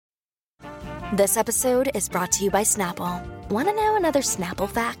This episode is brought to you by Snapple. Want to know another Snapple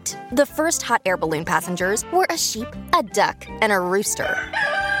fact? The first hot air balloon passengers were a sheep, a duck, and a rooster.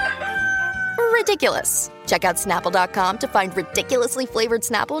 Ridiculous. Check out Snapple.com to find ridiculously flavored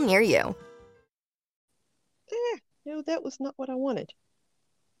Snapple near you. No, that was not what I wanted.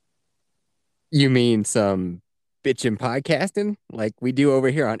 You mean some bitchin' podcasting like we do over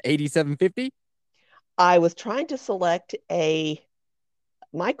here on 8750? I was trying to select a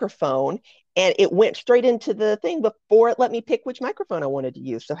microphone and it went straight into the thing before it let me pick which microphone I wanted to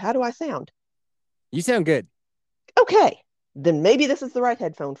use. So how do I sound? You sound good. Okay, then maybe this is the right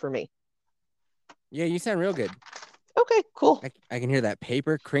headphone for me. Yeah, you sound real good. Okay, cool. I can hear that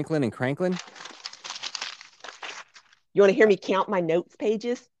paper crinkling and crankling. You want to hear me count my notes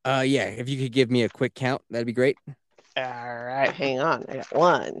pages? Yeah, if you could give me a quick count, that'd be great. All right, hang on. I got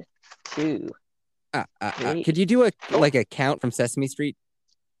 1, 2, 3. Could you do a count from Sesame Street?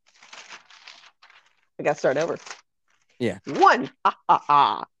 I got to start over. Yeah. 1, ha ha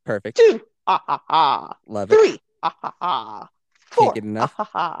ha. Perfect. 2, ha ha ha. Love it. 3, ha ha ha. 4, Can't get enough. ha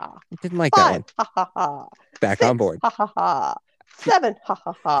ha ha. Didn't like 5, that one. ha ha ha. Back 6, on board. Ha ha ha. 7, ha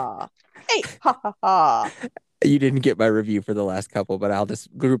ha ha. 8, ha ha ha. You didn't get my review for the last couple, but I'll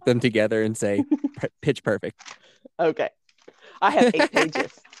just group them together and say pitch perfect. Okay. I have 8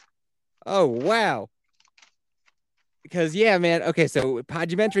 pages. Oh, wow. Because, yeah, man. Okay, so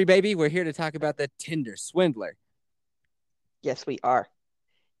Podumentary, baby. We're here to talk about the Tinder swindler. Yes, we are.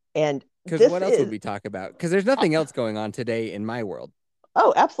 And because what else would we talk about? Because there's nothing else going on today in my world.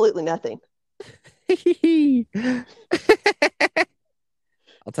 Oh, absolutely nothing. I'll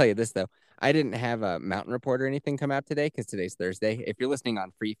tell you this, though. I didn't have a Mountain Report or anything come out today because today's Thursday. If you're listening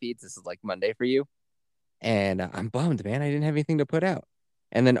on free feeds, this is like Monday for you. And I'm bummed, man. I didn't have anything to put out.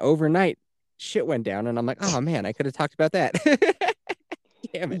 And then overnight, shit went down. And I'm like, oh, man, I could have talked about that.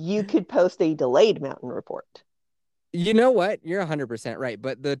 Damn it. You could post a delayed Mountain Report. You know what? You're 100% right.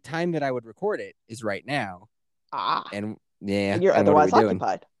 But the time that I would record it is right now. And yeah. And you're otherwise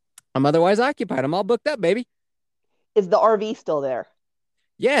occupied. I'm otherwise occupied. I'm all booked up, baby. Is the RV still there?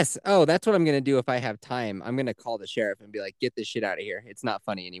 Yes. Oh, that's what I'm going to do if I have time. I'm going to call the sheriff and be like, get this shit out of here. It's not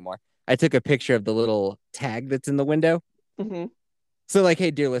funny anymore. I took a picture of the little tag that's in the window. Mm-hmm. So like,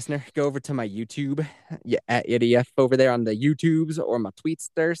 hey, dear listener, go over to my YouTube at YetiF over there on the YouTubes or my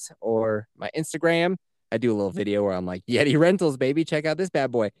Tweetsters or my Instagram. I do a little video where I'm like, Yeti Rentals, baby. Check out this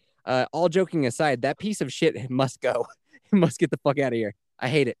bad boy. All joking aside, that piece of shit must go. It must get the fuck out of here. I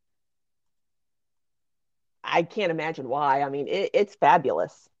hate it. I can't imagine why. I mean, it's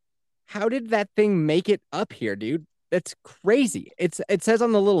fabulous. How did that thing make it up here, dude? That's crazy. It says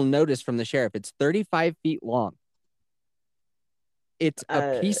on the little notice from the sheriff, it's 35 feet long. It's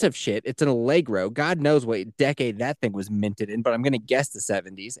a piece of shit. It's an Allegro. God knows what decade that thing was minted in, but I'm going to guess the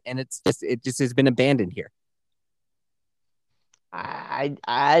 70s. And it just has been abandoned here.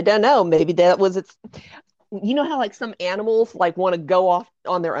 I don't know. Maybe that was its. You know how like some animals like want to go off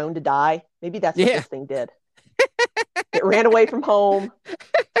on their own to die? Maybe that's what this thing did. It ran away from home,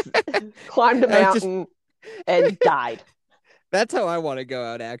 climbed a mountain, and died. That's how I want to go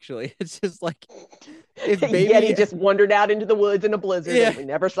out, actually. It's just like if baby Yeti just wandered out into the woods in a blizzard and we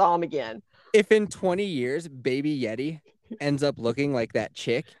never saw him again. If in 20 years, baby Yeti ends up looking like that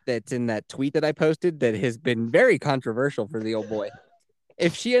chick that's in that tweet that I posted that has been very controversial for the old boy.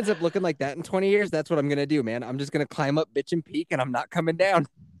 If she ends up looking like that in 20 years, that's what I'm going to do, man. I'm just going to climb up Bitchin' Peak and I'm not coming down.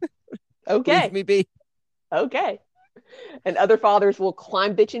 Okay. Leave me be. Okay. And other fathers will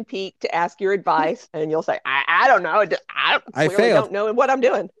climb Bitchin' Peak to ask your advice, and you'll say, I don't know. I clearly don't know what I'm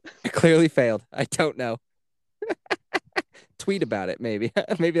doing. I clearly failed. I don't know. Tweet about it, maybe.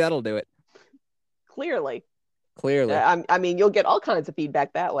 Maybe that'll do it. Clearly. I mean, you'll get all kinds of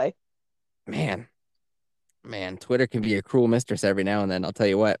feedback that way. Man, Twitter can be a cruel mistress every now and then, I'll tell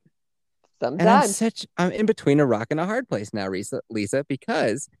you what. Sometimes. And I'm in between a rock and a hard place now, Lisa,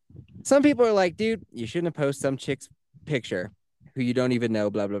 because some people are like, dude, you shouldn't have posted some chick's picture who you don't even know,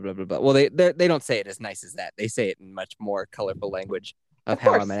 blah, blah, blah, blah, blah. Well, they don't say it as nice as that. They say it in much more colorful language of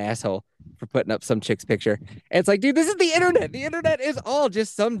how I'm an asshole for putting up some chick's picture. And it's like, dude, this is the internet. The internet is all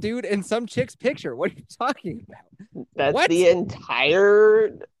just some dude and some chick's picture. What are you talking about? That's the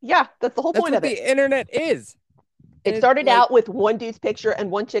entire... Yeah, that's the whole point of it. That's what the internet is. It started out with one dude's picture and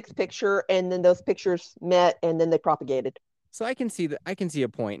one chick's picture, and then those pictures met, and then they propagated. So I can see a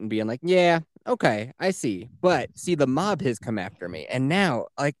point in being like, yeah, okay, I see. But see, the mob has come after me, and now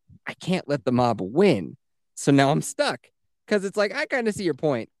like I can't let the mob win. So now I'm stuck because it's like I kind of see your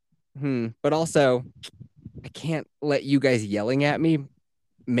point, but also I can't let you guys yelling at me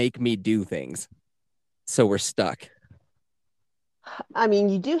make me do things. So we're stuck. I mean,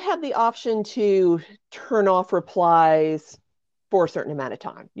 you do have the option to turn off replies for a certain amount of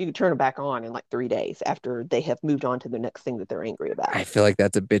time. You can turn them back on in like 3 days after they have moved on to the next thing that they're angry about. I feel like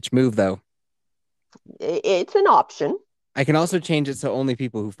that's a bitch move, though. It's an option. I can also change it so only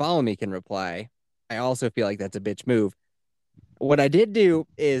people who follow me can reply. I also feel like that's a bitch move. What I did do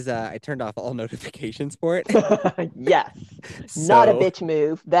is I turned off all notifications for it. Yes. Not a bitch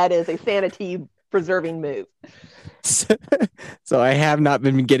move. That is a sanity preserving move. So I have not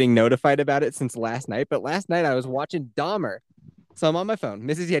been getting notified about it since last night. But last night I was watching Dahmer. So I'm on my phone.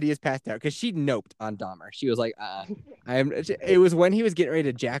 Mrs. Yeti is passed out because she noped on Dahmer. She was like, It was when he was getting ready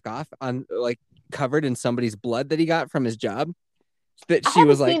to jack off on like covered in somebody's blood that he got from his job. That she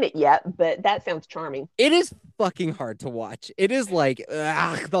was like, I haven't seen it yet, but that sounds charming. It is fucking hard to watch. It is like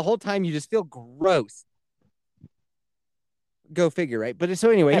the whole time you just feel gross. Go figure, right? But so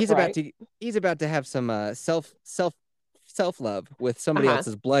anyway, he's about to have some self love with somebody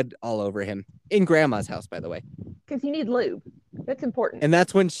else's blood all over him in grandma's house, by the way. Because you need lube. That's important. And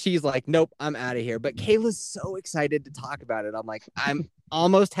that's when she's like, nope, I'm out of here. But Kayla's so excited to talk about it. I'm like, I'm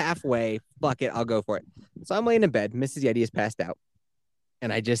almost halfway. Fuck it, I'll go for it. So I'm laying in bed. Mrs. Yeti is passed out.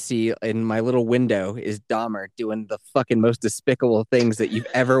 And I just see in my little window is Dahmer doing the fucking most despicable things that you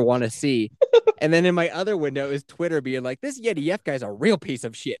ever want to see. And then in my other window is Twitter being like, this Yeti F guy's a real piece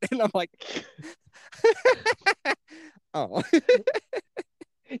of shit. And I'm like, oh.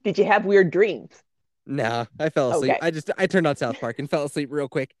 Did you have weird dreams? No, I fell asleep. Okay. I turned on South Park and fell asleep real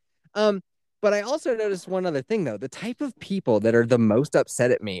quick. But I also noticed one other thing, though. The type of people that are the most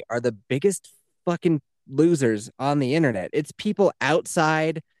upset at me are the biggest fucking losers on the internet. It's people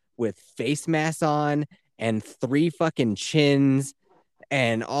outside with face masks on and 3 fucking chins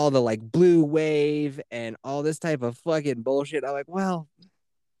and all the like blue wave and all this type of fucking bullshit. I'm like, well,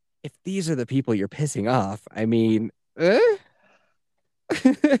 if these are the people you're pissing off, I mean, oh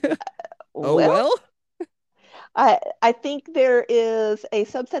well. I think there is a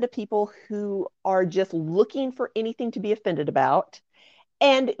subset of people who are just looking for anything to be offended about.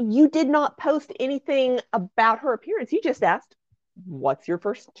 And you did not post anything about her appearance. You just asked, what's your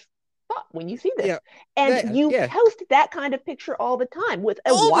first thought when you see this? Yeah, and you post that kind of picture all the time with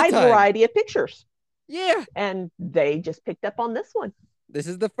a wide variety of pictures. Yeah. And they just picked up on this one. This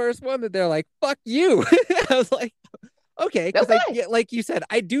is the first one that they're like, fuck you. I was like, okay. Because like you said,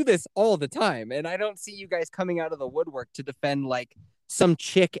 I do this all the time. And I don't see you guys coming out of the woodwork to defend like some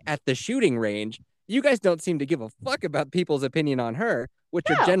chick at the shooting range. You guys don't seem to give a fuck about people's opinion on her, which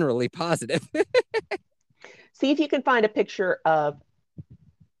are generally positive. See if you can find a picture of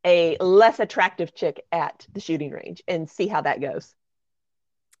a less attractive chick at the shooting range and see how that goes.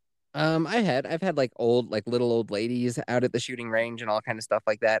 I've had like little old ladies out at the shooting range and all kind of stuff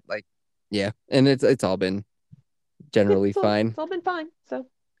like that. Like, yeah. And it's all been generally fine. It's all been fine. So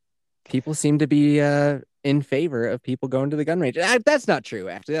people seem to be in favor of people going to the gun range. That's not true.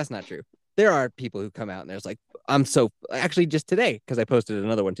 Actually, that's not true. There are people who come out and there's like, actually just today, because I posted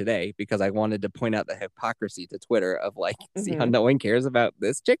another one today because I wanted to point out the hypocrisy to Twitter of like, see how no one cares about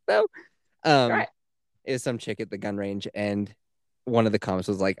this chick though. Right. Is some chick at the gun range and one of the comments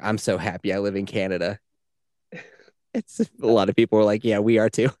was like, I'm so happy I live in Canada. It's a lot of people were like, yeah, we are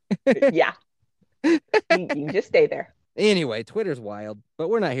too. Yeah. You can just stay there. Anyway, Twitter's wild, but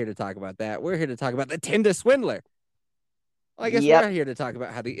we're not here to talk about that. We're here to talk about the Tinder swindler. Well, I guess we're here to talk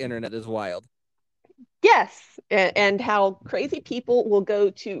about how the internet is wild. Yes, and how crazy people will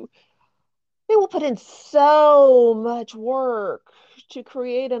they will put in so much work to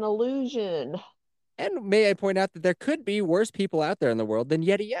create an illusion. And may I point out that there could be worse people out there in the world than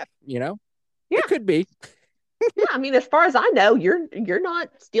Yeti F, you know? Yeah. It could be. Yeah, I mean, as far as I know, you're not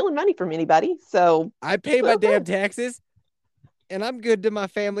stealing money from anybody, so... I pay my damn taxes, and I'm good to my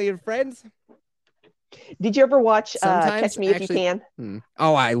family and friends. Did you ever watch Catch Me If You Can?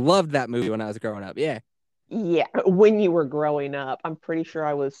 Oh, I loved that movie when I was growing up. Yeah. Yeah, when you were growing up. I'm pretty sure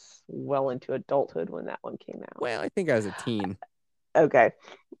I was well into adulthood when that one came out. Well, I think I was a teen. Okay.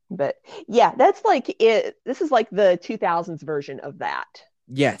 But yeah, that's like it. This is like the 2000s version of that.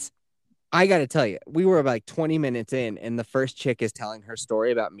 Yes. I got to tell you, we were about like 20 minutes in, and the first chick is telling her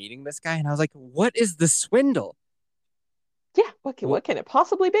story about meeting this guy. And I was like, what is the swindle? Yeah, what can it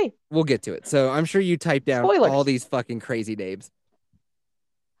possibly be? We'll get to it. So I'm sure you typed down all these fucking crazy names.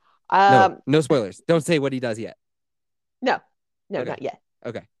 No spoilers. Don't say what he does yet. No, not yet.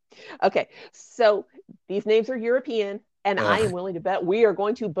 Okay. So these names are European, and I am willing to bet we are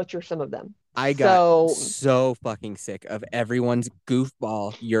going to butcher some of them. I got so fucking sick of everyone's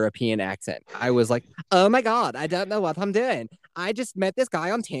goofball European accent. I was like, oh my God, I don't know what I'm doing. I just met this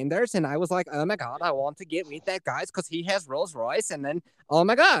guy on Tinder, and I was like, oh my God, I want to get with that guy because he has Rolls Royce. And then, oh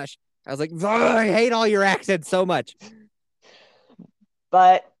my gosh, I was like, I hate all your accents so much.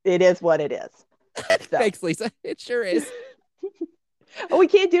 But it is what it is. So. Thanks, Lisa. It sure is. Oh, we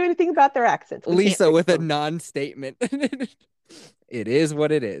can't do anything about their accents. Lisa with a non-statement. It is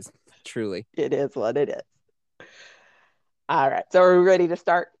what it is. Truly. It is what it is. All right. So are we ready to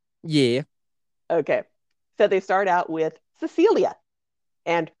start? Yeah. Okay. So they start out with Cecilia.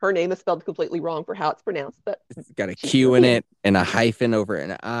 And her name is spelled completely wrong for how it's pronounced. But it's got a Q in it and a hyphen over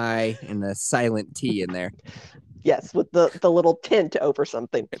an I and a silent T in there. Yes, with the little tint over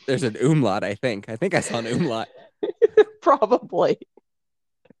something. There's an umlaut, I think. I think I saw an umlaut. Probably.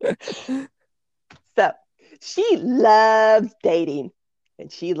 So she loves dating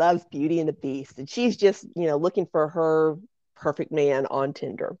and she loves Beauty and the Beast. And she's just, looking for her perfect man on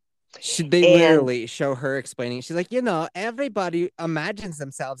Tinder. They literally show her explaining. She's like, everybody imagines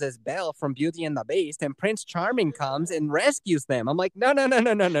themselves as Belle from Beauty and the Beast, and Prince Charming comes and rescues them. I'm like, no.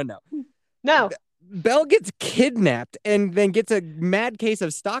 No. Belle gets kidnapped and then gets a mad case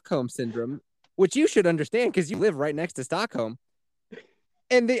of Stockholm syndrome, which you should understand because you live right next to Stockholm.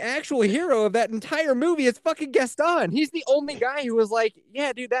 And the actual hero of that entire movie is fucking Gaston. He's the only guy who was like,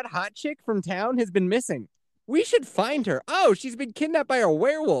 yeah, dude, that hot chick from town has been missing. We should find her. Oh, she's been kidnapped by a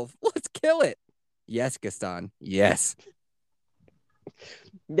werewolf. Let's kill it. Yes, Gaston. Yes.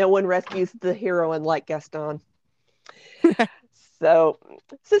 No one rescues the heroine like Gaston. So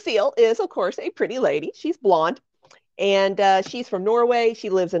Cecile is, of course, a pretty lady. She's blonde, and she's from Norway. She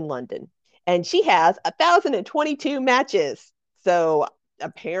lives in London, and she has 1,022 matches. So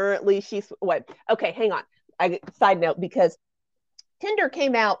apparently she's what? Okay, hang on. Side note, because Tinder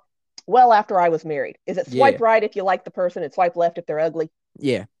came out well after I was married. Is it swipe right if you like the person and swipe left if they're ugly?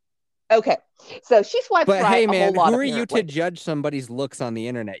 Yeah. Okay, so she swipes right. But hey, man, a whole lot who are you to judge somebody's looks on the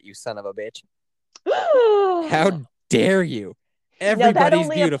internet? You son of a bitch! How dare you? Everybody's that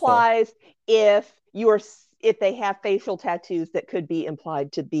only beautiful. Applies if they have facial tattoos that could be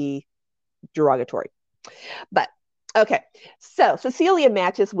implied to be derogatory. But okay, so Cecilia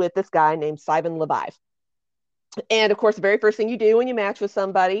matches with this guy named Simon Levive. And of course, the very first thing you do when you match with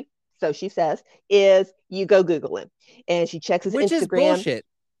somebody, so she says, is you go Google him. And she checks his Instagram. Which is bullshit.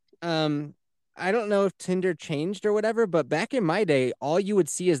 I don't know if Tinder changed or whatever, but back in my day, all you would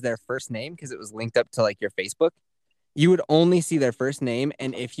see is their first name because it was linked up to like your Facebook. You would only see their first name,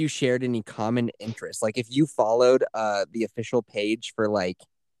 and if you shared any common interests, like if you followed the official page for like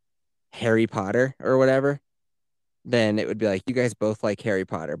Harry Potter or whatever, then it would be like you guys both like Harry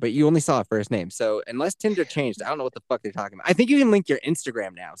Potter, but you only saw a first name. So unless Tinder changed, I don't know what the fuck they're talking about. I think you can link your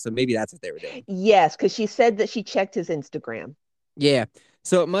Instagram now, so maybe that's what they were doing. Yes, because she said that she checked his Instagram. Yeah,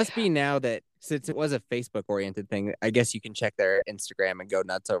 so it must be now that since it was a Facebook-oriented thing, I guess you can check their Instagram and go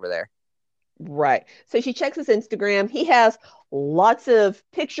nuts over there. Right. So she checks his Instagram. He has lots of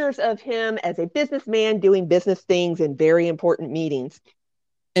pictures of him as a businessman doing business things in very important meetings.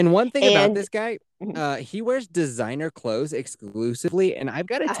 And one thing about this guy, he wears designer clothes exclusively. And I've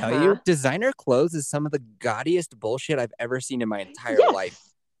got to tell you, designer clothes is some of the gaudiest bullshit I've ever seen in my entire life.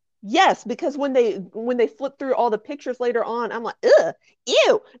 Yes, because when they flip through all the pictures later on, I'm like, ugh,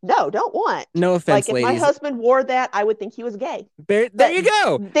 ew, no, don't want. No offense, like, if ladies. my husband wore that, I would think he was gay. There you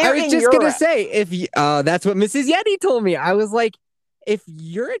go. I was just going to say, if that's what Mrs. Yeti told me. I was like, if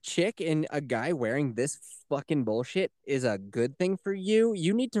you're a chick and a guy wearing this fucking bullshit is a good thing for you,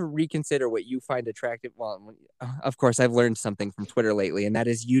 you need to reconsider what you find attractive. Well, of course, I've learned something from Twitter lately, and that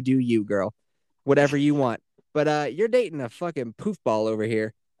is you do you, girl. Whatever you want. But you're dating a fucking poofball over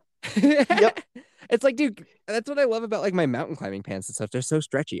here. Yep. It's like, dude, that's what I love about like my mountain climbing pants and stuff. They're so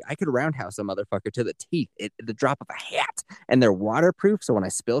stretchy. I could roundhouse a motherfucker to the teeth at the drop of a hat, and they're waterproof. So when I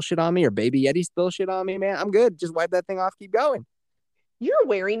spill shit on me or Baby Yeti spill shit on me, man, I'm good. Just wipe that thing off, keep going. You're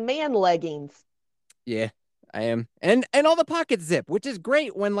wearing man leggings. Yeah, I am, and all the pockets zip, which is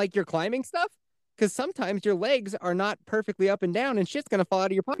great when like you're climbing stuff, because sometimes your legs are not perfectly up and down, and shit's gonna fall out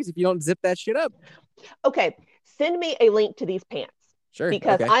of your pockets if you don't zip that shit up. Okay, send me a link to these pants. Sure.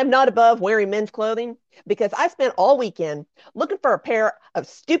 Because I'm not above wearing men's clothing, because I spent all weekend looking for a pair of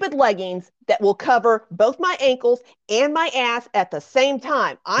stupid leggings that will cover both my ankles and my ass at the same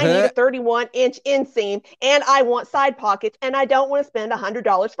time. I need a 31-inch inseam, and I want side pockets, and I don't want to spend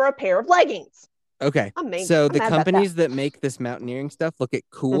 $100 for a pair of leggings. Okay. So the companies that make this mountaineering stuff, look at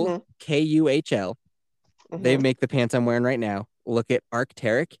Kuhl, Kuhl. They make the pants I'm wearing right now. Look at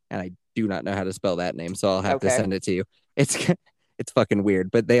Arc'teryx, and I do not know how to spell that name, so I'll have to send it to you. It's fucking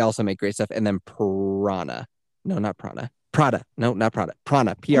weird, but they also make great stuff. And then Prana. No, not Prana. Prada. No, not Prada.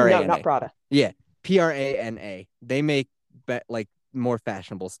 Prana. Prana. No, not Prada. Yeah. Prana. They make like more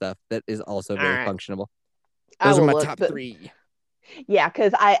fashionable stuff that is also very functional. I Those are will my look, top but- 3. Yeah,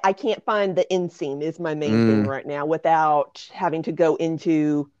 because I can't find the inseam is my main thing right now without having to go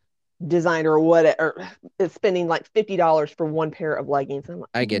into designer or whatever, spending like $50 for one pair of leggings. I'm like,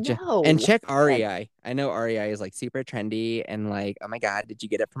 I get you. no. And check REI. I know REI is like super trendy and like, oh my God, did you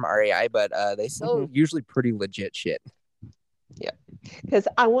get it from REI? But they sell usually pretty legit shit. Yeah, because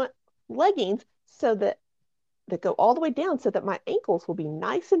I want leggings so that go all the way down so that my ankles will be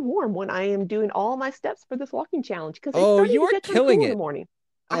nice and warm when I am doing all my steps for this walking challenge. Because you are killing it in the morning.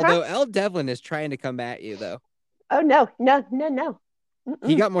 Although Elle Devlin is trying to come at you though. Oh no.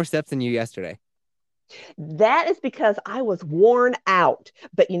 He got more steps than you yesterday. That is because I was worn out.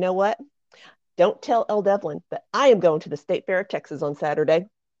 But you know what? Don't tell Elle Devlin, but I am going to the State Fair of Texas on Saturday.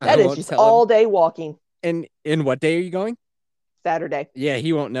 That is just all day walking. And in what day are you going? Saturday. Yeah,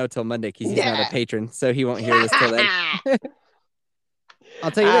 he won't know till Monday because he's not a patron, so he won't hear this till then.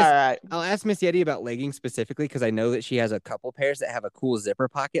 I'll tell you this. Right. I'll ask Miss Yeti about leggings specifically because I know that she has a couple pairs that have a cool zipper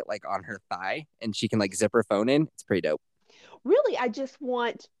pocket like on her thigh, and she can like zip her phone in. It's pretty dope. Really, I just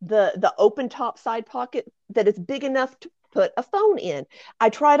want the open top side pocket that is big enough to put a phone in. I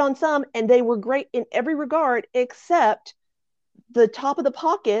tried on some, and they were great in every regard, except the top of the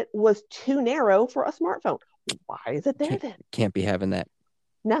pocket was too narrow for a smartphone. Why is it there then? Can't be having that.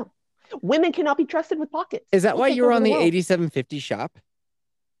 No. Women cannot be trusted with pockets. Is that why you were on the 8750 shop?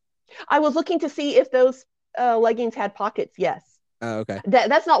 I was looking to see if those leggings had pockets. Yes. Oh, okay.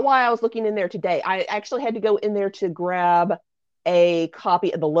 That's not why I was looking in there today. I actually had to go in there to grab a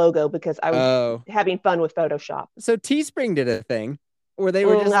copy of the logo because I was having fun with Photoshop. So Teespring did a thing where they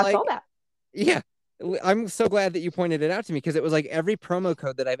were just I saw that. Yeah. I'm so glad that you pointed it out to me because it was like every promo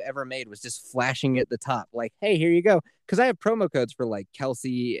code that I've ever made was just flashing at the top. Like, hey, here you go. Because I have promo codes for like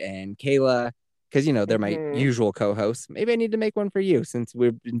Kelsey and Kayla because, you know, they're my usual co-hosts. Maybe I need to make one for you since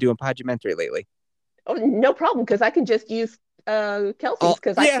we've been doing Podumentary lately. Oh, no problem because I can just use Kelsey's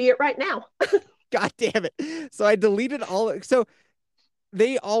because I see it right now. God damn it. So I deleted all. So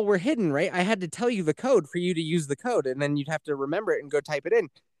they all were hidden, right? I had to tell you the code for you to use the code and then you'd have to remember it and go type it in.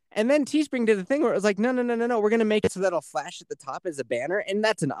 And then Teespring did a thing where it was like, no. We're going to make it so that'll flash at the top as a banner. And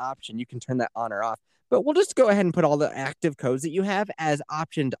that's an option. You can turn that on or off. But we'll just go ahead and put all the active codes that you have as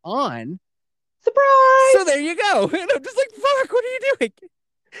optioned on. Surprise! So there you go. And I'm just like, fuck, what are you doing?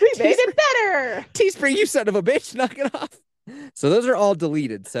 We made it better. Teespring, you son of a bitch, knock it off. So those are all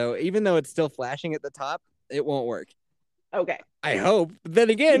deleted. So even though it's still flashing at the top, it won't work. Okay. I hope. But then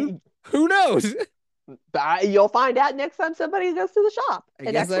again, who knows? You'll find out next time somebody goes to the shop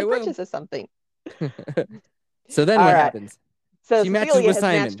and actually purchases something. So then what happens? So Cecilia has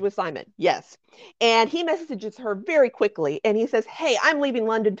matched with Simon. Yes. And he messages her very quickly and he says, hey, I'm leaving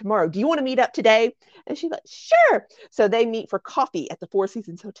London tomorrow. Do you want to meet up today? And she's like, sure. So they meet for coffee at the Four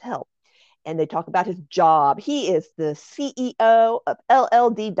Seasons Hotel. And they talk about his job. He is the CEO of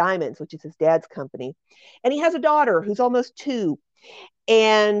LLD Diamonds, which is his dad's company. And he has a daughter who's almost 2.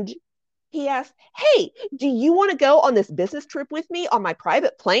 And he asks, hey, do you want to go on this business trip with me on my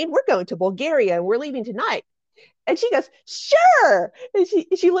private plane? We're going to Bulgaria and we're leaving tonight. And she goes, sure. And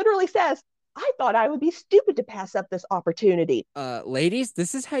she literally says, I thought I would be stupid to pass up this opportunity. Ladies,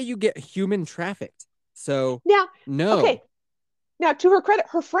 this is how you get human trafficked. So now, no. Okay. Now, to her credit,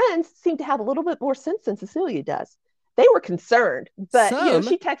 her friends seem to have a little bit more sense than Cecilia does. They were concerned, but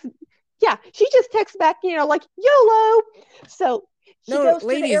she just texts back, like YOLO. So she goes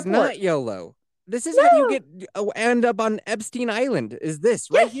ladies, to the airport. not YOLO. This is how you end up on Epstein Island. Is this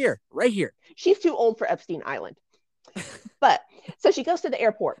right here? She's too old for Epstein Island. But so she goes to the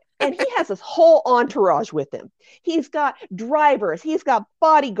airport and he has this whole entourage with him. He's got drivers, he's got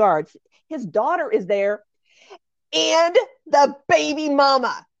bodyguards. His daughter is there and the baby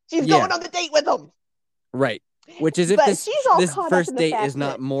mama. She's going on the date with him. Right. Which is if this first date is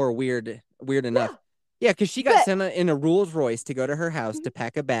not more weird enough. Yeah, because she got sent in a Rolls Royce to go to her house to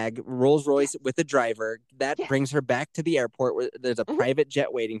pack a bag, Rolls Royce with a driver. That brings her back to the airport where there's a private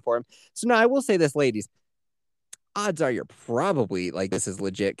jet waiting for him. So now I will say this, ladies. Odds are you're probably like, this is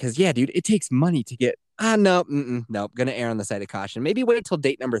legit. Because, yeah, dude, it takes money to get... No. Going to err on the side of caution. Maybe wait till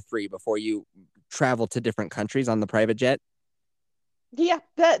date number 3 before you travel to different countries on the private jet. Yeah,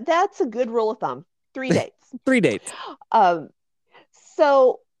 that's a good rule of thumb. 3 dates. 3 dates.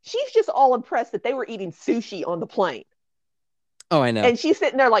 So she's just all impressed that they were eating sushi on the plane. Oh, I know. And she's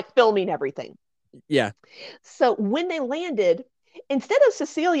sitting there like filming everything. Yeah. So when they landed, instead of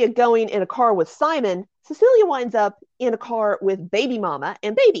Cecilia going in a car with Simon, Cecilia winds up in a car with baby mama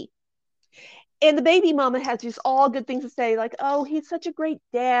and baby. And the baby mama has just all good things to say, like, oh, he's such a great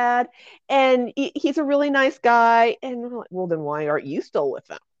dad, and he's a really nice guy. And we're like, well, then why aren't you still with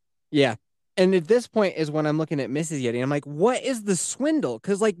him? Yeah. And at this point is when I'm looking at Mrs. Yeti. I'm like, what is the swindle?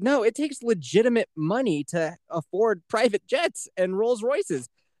 Because, like, no, it takes legitimate money to afford private jets and Rolls Royces.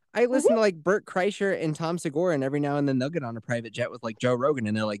 I listen to like Bert Kreischer and Tom Segura, and every now and then they'll get on a private jet with like Joe Rogan,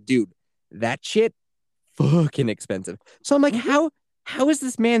 and they're like, dude, that shit fucking expensive. So I'm like, how is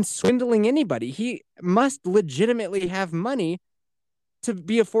this man swindling anybody? He must legitimately have money to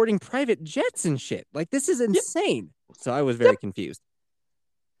be affording private jets and shit. Like, this is insane. So I was very confused.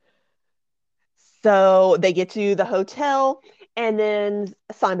 So they get to the hotel, and then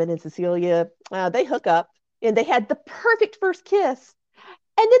Simon and Cecilia, they hook up, and they had the perfect first kiss,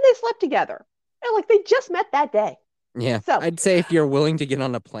 and then they slept together. And like, they just met that day. Yeah. So I'd say if you're willing to get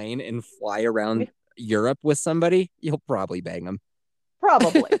on a plane and fly around Europe with somebody, you'll probably bang them.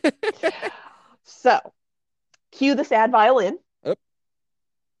 Probably. So, cue the sad violin. Oh.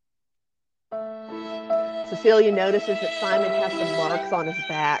 Cecilia notices that Simon has some marks on his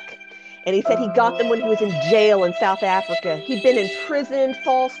back. And he said he got them when he was in jail in South Africa. He'd been imprisoned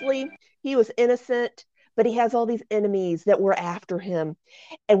falsely. He was innocent, but he has all these enemies that were after him.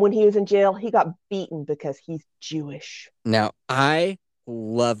 And when he was in jail, he got beaten because he's Jewish. Now, I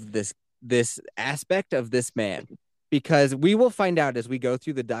love this aspect of this man, because we will find out as we go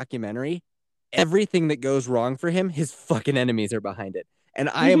through the documentary, everything that goes wrong for him, his fucking enemies are behind it. And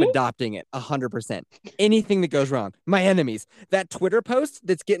I am adopting it 100%. Anything that goes wrong, my enemies. That Twitter post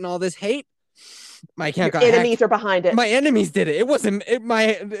that's getting all this hate, my account got enemies hacked. Are behind it. My enemies did it. It wasn't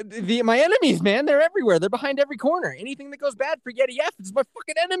my enemies, man. They're everywhere. They're behind every corner. Anything that goes bad for Yeti F is my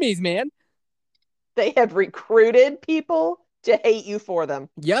fucking enemies, man. They have recruited people to hate you for them.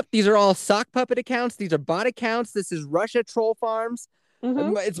 Yep, these are all sock puppet accounts. These are bot accounts. This is Russia troll farms.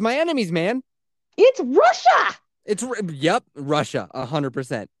 It's my enemies, man. It's Russia. Russia,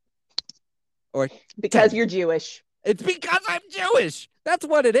 100%. Or because 10. You're Jewish. It's because I'm Jewish. That's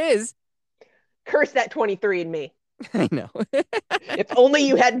what it is. Curse that 23andMe. I know. If only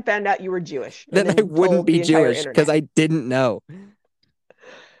you hadn't found out you were Jewish. Then I wouldn't be Jewish because I didn't know.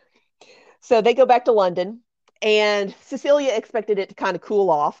 So they go back to London, and Cecilia expected it to kind of cool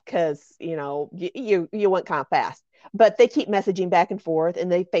off because, you went kind of fast. But they keep messaging back and forth,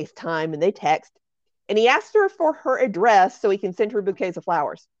 and they FaceTime and they text. And he asked her for her address so he can send her bouquets of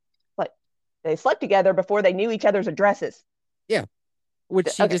flowers. But they slept together before they knew each other's addresses. Yeah. Which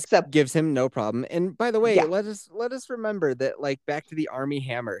she gives him no problem. And by the way, let us remember that, like, back to the Army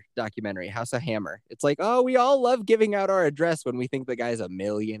Hammer documentary, House of Hammer. It's like, oh, we all love giving out our address when we think the guy's a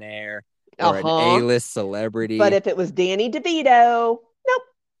millionaire or an A-list celebrity. But if it was Danny DeVito,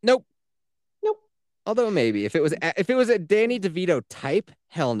 nope. Although maybe if it was a Danny DeVito type,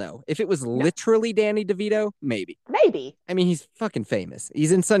 hell no. If it was literally Danny DeVito, maybe. I mean, he's fucking famous.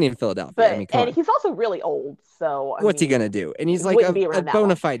 He's in Sunny in Philadelphia. But, and he's also really old. So what's he gonna do? And he's like a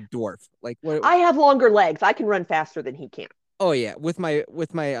bona fide dwarf. Like, what? I have longer legs. I can run faster than he can. Oh yeah, with my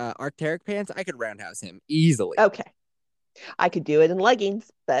Arc'teryx pants, I could roundhouse him easily. Okay, I could do it in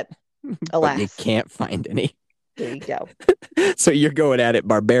leggings, but alas, but you can't find any. There you go. So you're going at it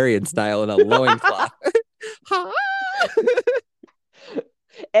barbarian style in a loincloth.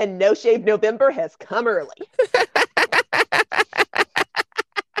 And No Shave November has come early.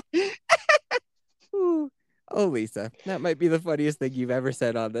 Oh, Lisa, that might be the funniest thing you've ever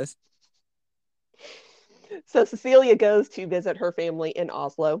said on this. So Cecilia goes to visit her family in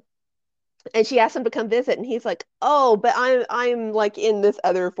Oslo. And she asks him to come visit, and he's like, "Oh, but I'm like in this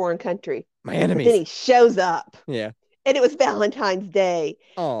other foreign country." My enemies. But then he shows up. Yeah. And it was Valentine's Day.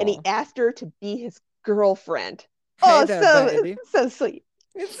 Aww. And he asked her to be his girlfriend. So sweet.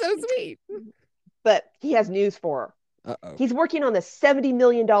 It's so sweet. But he has news for her. Uh-oh. He's working on this $70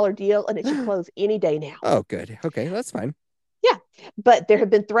 million deal, and it should close any day now. Oh, good. Okay, that's fine. Yeah, but there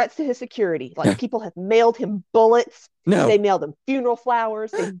have been threats to his security. Like, people have mailed him bullets. No. They mailed him funeral flowers.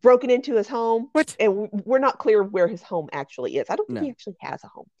 They've broken into his home. What? And we're not clear where his home actually is. I don't think he actually has a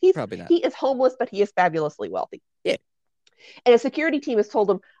home. Probably not. He is homeless, but he is fabulously wealthy. Yeah. And a security team has told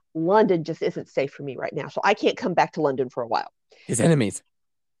him, London just isn't safe for me right now, so I can't come back to London for a while. His enemies.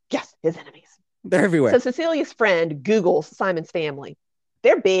 Yes, his enemies. They're everywhere. So Cecilia's friend Googles Simon's family.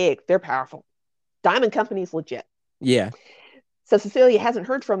 They're big. They're powerful. Diamond Company's legit. Yeah. So Cecilia hasn't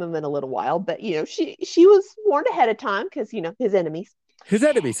heard from him in a little while, but she was warned ahead of time because his enemies. His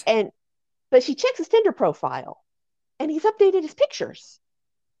enemies. But she checks his Tinder profile, and he's updated his pictures.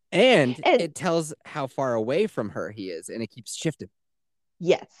 And it tells how far away from her he is, and it keeps shifting.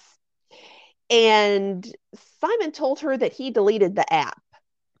 Yes. And Simon told her that he deleted the app.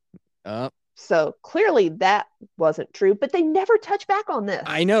 So clearly that wasn't true, but they never touch back on this.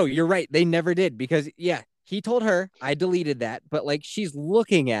 I know, you're right. They never did because, yeah, he told her, I deleted that, but like she's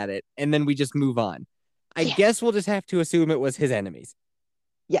looking at it and then we just move on. I guess we'll just have to assume it was his enemies.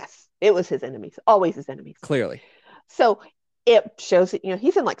 Yes, it was his enemies, always his enemies. Clearly. So it shows that,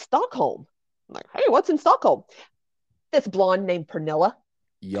 he's in like Stockholm. I'm like, hey, what's in Stockholm? This blonde named Pernilla.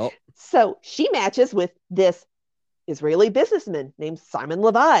 Yup. So she matches with this Israeli businessman named Simon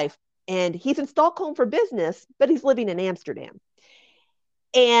Levive. And he's in Stockholm for business, but he's living in Amsterdam.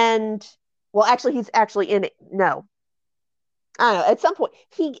 And, well, actually, he's actually in it. No. I don't know. At some point,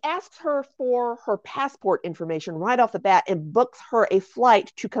 he asks her for her passport information right off the bat and books her a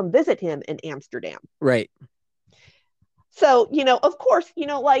flight to come visit him in Amsterdam. Right. So, of course,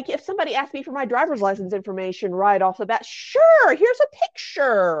 like if somebody asked me for my driver's license information right off the bat, sure, here's a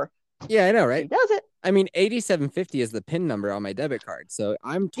picture. Yeah, I know, right? He does it. I mean, 8750 is the PIN number on my debit card, so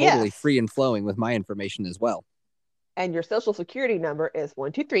I'm totally free and flowing with my information as well. And your social security number is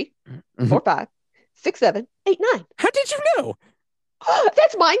 123 45 6789. How did you know?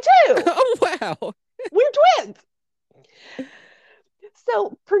 That's mine too. Oh, wow. We're twins.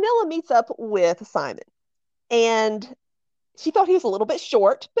 So Pernilla meets up with Simon, and she thought he was a little bit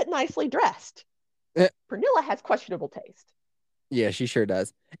short, but nicely dressed. Pernilla has questionable taste. Yeah, she sure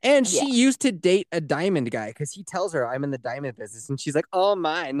does. And she used to date a diamond guy because he tells her, I'm in the diamond business. And she's like, oh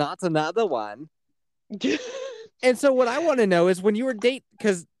my, not another one. And so what I want to know is when you were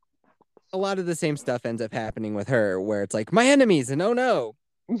because a lot of the same stuff ends up happening with her where it's like, my enemies and oh no.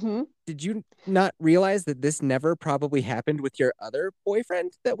 Mm-hmm. Did you not realize that this never probably happened with your other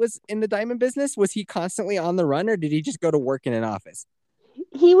boyfriend that was in the diamond business? Was he constantly on the run or did he just go to work in an office?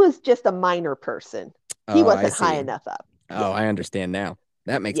 He was just a minor person. He wasn't high enough up. Oh, I understand now.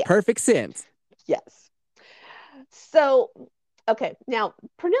 That makes perfect sense. Yes. So, okay. Now,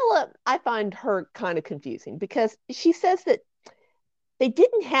 Pernilla, I find her kind of confusing because she says that they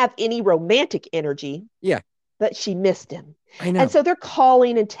didn't have any romantic energy. Yeah. But she missed him. I know. And so they're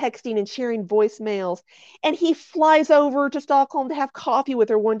calling and texting and sharing voicemails. And he flies over to Stockholm to have coffee with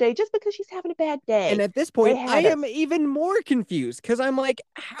her one day just because she's having a bad day. And at this point, I am even more confused because I'm like,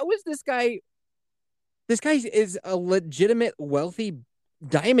 how is this guy? This guy is a legitimate wealthy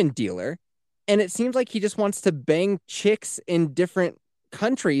diamond dealer. And it seems like he just wants to bang chicks in different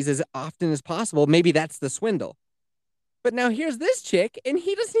countries as often as possible. Maybe that's the swindle. But now here's this chick and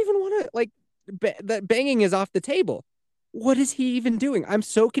he doesn't even want to that banging is off the table. What is he even doing? I'm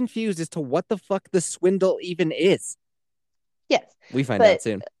so confused as to what the fuck the swindle even is. Yes. We find out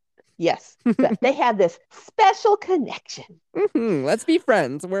soon. Yes. But they have this special connection. Mm-hmm. Let's be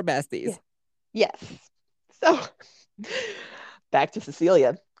friends. We're besties. Yes. So back to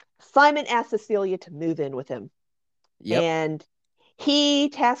Cecilia. Simon asks Cecilia to move in with him. Yep. And he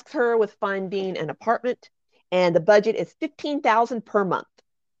tasks her with finding an apartment, and the budget is $15,000 per month.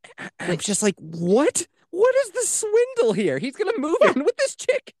 I'm just like, what? What is the swindle here? He's gonna move in with this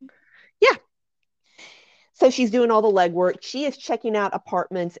chick. Yeah. So she's doing all the legwork. She is checking out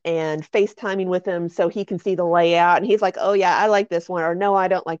apartments and FaceTiming with him so he can see the layout. And he's like, oh yeah, I like this one. Or no, I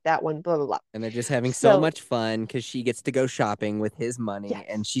don't like that one. Blah, blah, blah. And they're just having so much fun because she gets to go shopping with his money. Yes.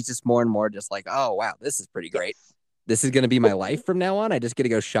 And she's just more and more just like, oh wow, this is pretty great. Yes. This is going to be my life from now on. I just get to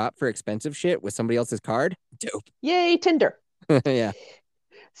go shop for expensive shit with somebody else's card. Dope. Yay, Tinder. Yeah.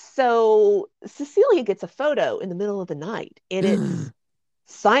 So Cecilia gets a photo in the middle of the night, and it's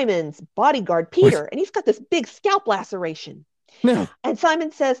Simon's bodyguard, Peter, and he's got this big scalp laceration. No. And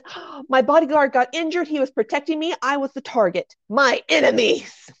Simon says, my bodyguard got injured. He was protecting me. I was the target. My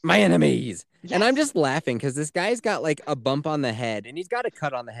enemies. My enemies. Yes. And I'm just laughing because this guy's got like a bump on the head, and he's got a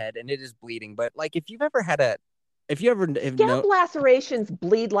cut on the head, and it is bleeding. But like, if you ever scalp lacerations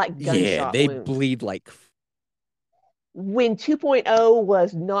bleed like gunshot they wounds. Bleed like. When 2.0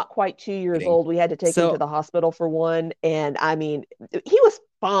 was not quite 2 years old, we had to take him to the hospital for one. And I mean, he was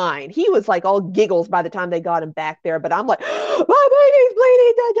fine. He was like all giggles by the time they got him back there. But I'm like, my baby's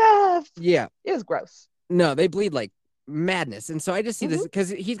bleeding to death. Yeah. It was gross. No, they bleed like madness. And so I just see this because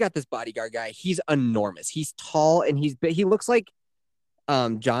he's got this bodyguard guy. He's enormous. He's tall and he looks like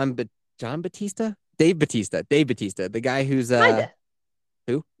Dave Bautista, the guy who's Kinda.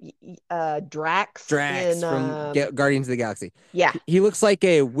 Who? Drax from Guardians of the Galaxy. Yeah. He looks like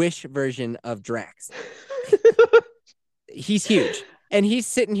a Wish version of Drax. He's huge. And he's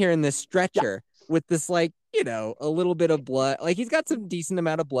sitting here in this stretcher with this like a little bit of blood. Like he's got some decent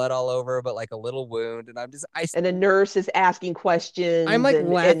amount of blood all over, but like a little wound. And And the nurse is asking I'm questions like and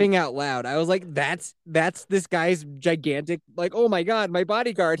laughing out loud. I was like, that's this guy's gigantic, like, oh my God, my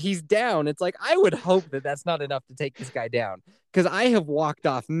bodyguard, he's down. It's like, I would hope that that's not enough to take this guy down because I have walked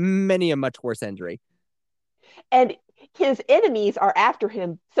off many a much worse injury. And his enemies are after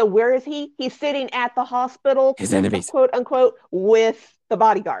him. So where is he? He's sitting at the hospital, His enemies, quote unquote, with the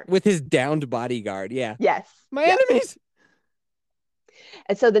bodyguard. with his downed bodyguard. Yeah. Yes. My yes. enemies.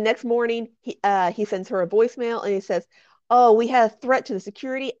 And so the next morning, he sends her a voicemail and he says, "Oh, we had a threat to the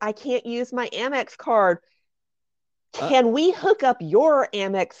security. I can't use my Amex card. Can we hook up your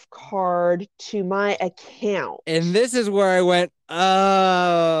Amex card to my account?" And this is where I went,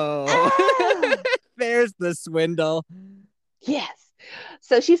 oh, there's the swindle. Yes.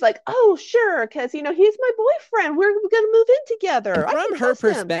 So she's like, "Oh, sure, because he's my boyfriend. We're going to move in together." From her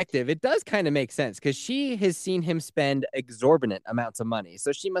perspective, it does kind of make sense because she has seen him spend exorbitant amounts of money.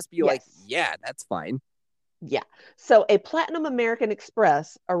 So she must be like, yeah, that's fine. Yeah. So a Platinum American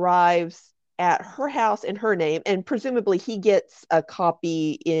Express arrives at her house in her name, and presumably he gets a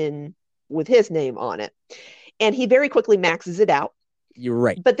copy in with his name on it. And he very quickly maxes it out. You're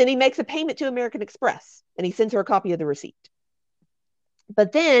right. But then he makes a payment to American Express and he sends her a copy of the receipt.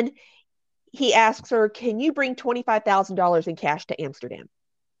 But then he asks her, "Can you bring $25,000 in cash to Amsterdam?"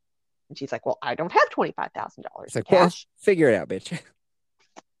 And she's like, "Well, I don't have $25,000 in cash." Well, figure it out, bitch.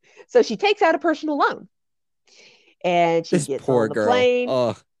 So she takes out a personal loan. And she gets on the plane.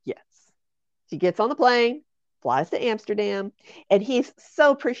 Oh. Yes. She gets on the plane, flies to Amsterdam, and he's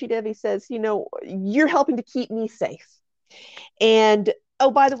so appreciative. He says, "You're helping to keep me safe. And,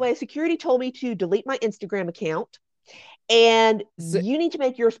 oh, by the way, security told me to delete my Instagram account. And you need to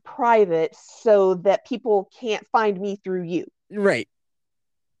make yours private so that people can't find me through you." Right.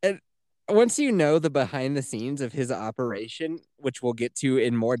 And once you know the behind the scenes of his operation, which we'll get to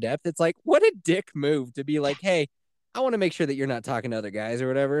in more depth, it's like, what a dick move to be like, hey, I want to make sure that you're not talking to other guys or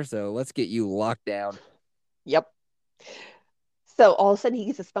whatever. So let's get you locked down. Yep. So all of a sudden he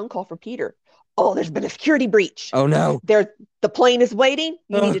gets this phone call from Peter. "Oh, there's been a security breach. Oh, no. The plane is waiting.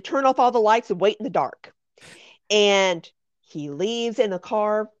 You need to turn off all the lights and wait in the dark." And he leaves in a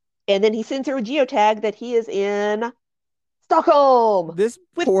car. And then he sends her a geotag that he is in Stockholm. This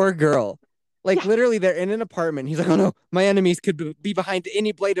poor girl. Like, literally, they're in an apartment. He's like, "Oh, no, my enemies could be behind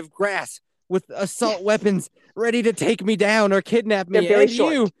any blade of grass with assault weapons ready to take me down or kidnap me. They're very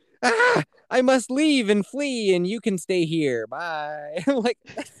short. I must leave and flee, and you can stay here. Bye." Like,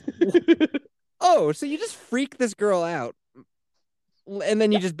 oh, so you just freak this girl out, and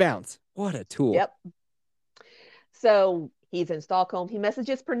then you just bounce. What a tool. Yep. So he's in Stockholm. He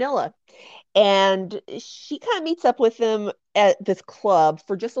messages Pernilla, and she kind of meets up with him at this club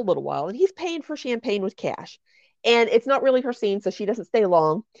for just a little while, and he's paying for champagne with cash. And it's not really her scene, so she doesn't stay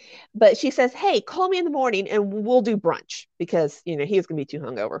long. But she says, "Hey, call me in the morning and we'll do brunch," because, he was going to be too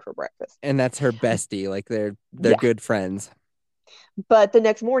hungover for breakfast. And that's her bestie. Like, they're good friends. But the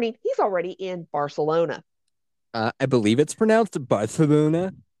next morning, he's already in Barcelona. I believe it's pronounced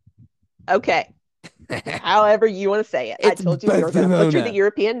Barcelona. Okay. However you want to say it. I told you we were going to butcher the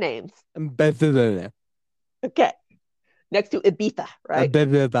European names. Barcelona. Okay. Next to Ibiza, right?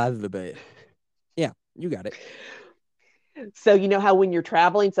 Yeah, you got it. So you know how when you're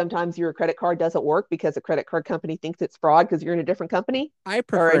traveling, sometimes your credit card doesn't work because the credit card company thinks it's fraud because you're in a different company? I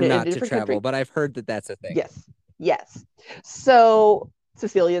prefer not to travel, but I've heard that that's a thing. Yes. So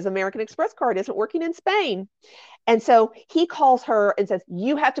Cecilia's American Express card isn't working in Spain. And so he calls her and says,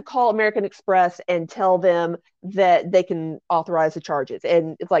 "You have to call American Express and tell them that they can authorize the charges."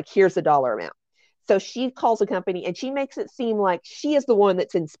 And it's like, "Here's the dollar amount." So she calls the company and she makes it seem like she is the one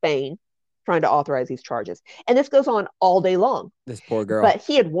that's in Spain trying to authorize these charges. And this goes on all day long. This poor girl. But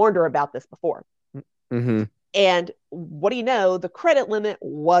he had warned her about this before. Mm-hmm. And what do you know? The credit limit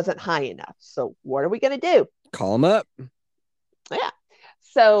wasn't high enough. So what are we going to do? Call him up. Yeah.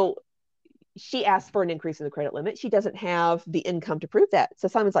 So she asked for an increase in the credit limit. She doesn't have the income to prove that. So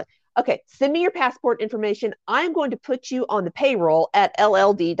Simon's like, "Okay, send me your passport information. I'm going to put you on the payroll at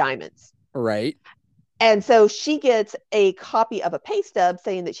LLD Diamonds." Right. And so she gets a copy of a pay stub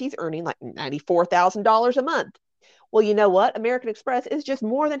saying that she's earning like $94,000 a month. Well, you know what? American Express is just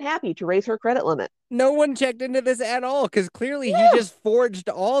more than happy to raise her credit limit. No one checked into this at all because clearly he just forged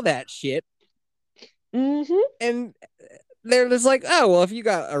all that shit. Mm-hmm. And they're just like, "Oh, well, if you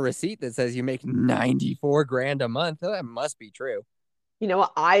got a receipt that says you make $94,000 a month, that must be true." You know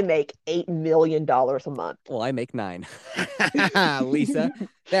what? I make $8 million a month. Well, I make 9. Lisa,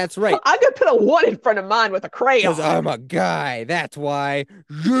 that's right. I'm going to put a 1 in front of mine with a crayon. Because I'm a guy. That's why.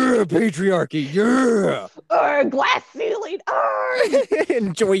 Yeah, patriarchy. Yeah. Glass ceiling.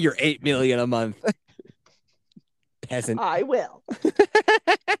 Enjoy your 8 million a month. Peasant. I will.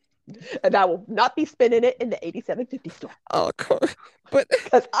 And I will not be spending it in the 8750 store. Oh, but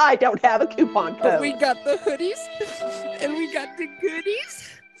because I don't have a coupon code. But we got the hoodies and we got the goodies.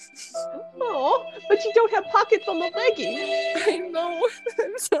 Oh, but you don't have pockets on the leggings. I know.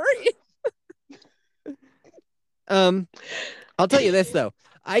 I'm sorry. I'll tell you this though.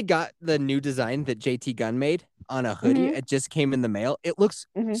 I got the new design that JT Gunn made on a hoodie. Mm-hmm. It just came in the mail. It looks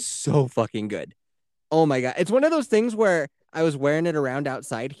so fucking good. Oh my God. It's one of those things where I was wearing it around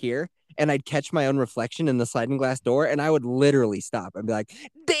outside here and I'd catch my own reflection in the sliding glass door and I would literally stop and be like,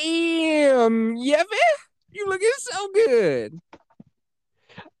 damn, Yevie, you looking so good.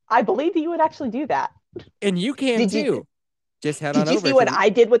 I believe that you would actually do that. And you can too. Just head on over. Did you see what I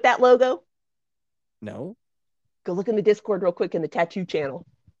did with that logo? No. Go look in the Discord real quick in the tattoo channel.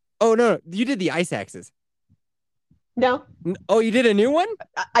 Oh, no. You did the ice axes. No. Oh, you did a new one?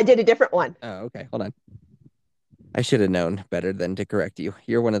 I did a different one. Oh, okay. Hold on. I should have known better than to correct you.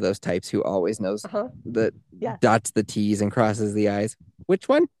 You're one of those types who always knows dots the T's and crosses the I's. Which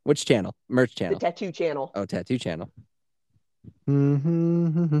one? Which channel? Merch channel. The tattoo channel. Oh, tattoo channel.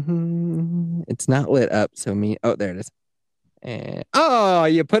 It's not lit up, so me. Oh, there it is. And oh,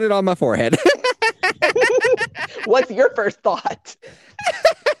 you put it on my forehead. What's your first thought?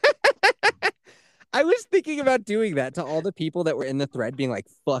 I was thinking about doing that to all the people that were in the thread, being like,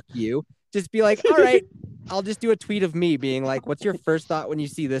 "Fuck you." Just be like, all right, I'll just do a tweet of me being like, what's your first thought when you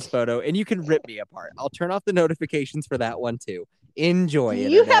see this photo? And you can rip me apart. I'll turn off the notifications for that one too. Enjoy it.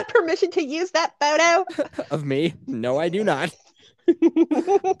 You have permission to use that photo? Of me? No, I do not.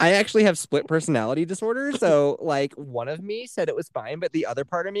 I actually have split personality disorder. So like one of me said it was fine, but the other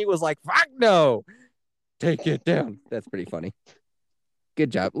part of me was like, fuck no, take it down. That's pretty funny.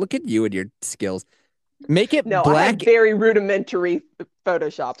 Good job. Look at you and your skills. Make it black. I have very rudimentary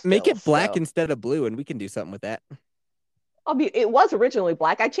Photoshop skills, Make it black instead of blue, and we can do something with that. It was originally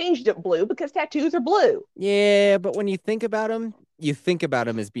black. I changed it blue because tattoos are blue. Yeah, but when you think about them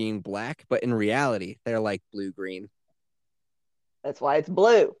as being black, but in reality, they're like blue-green. That's why it's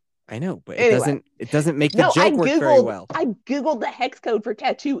blue. I know, but anyway, it doesn't make the joke work very well. I Googled the hex code for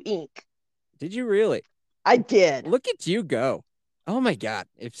tattoo ink. Did you really? I did. Look at you go. Oh my God.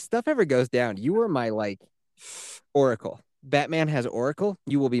 If stuff ever goes down, you are my like oracle. Batman has oracle.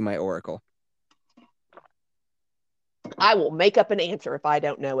 You will be my oracle. I will make up an answer if I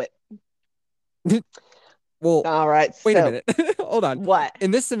don't know it. Well, all right. Wait a minute. Hold on. What? In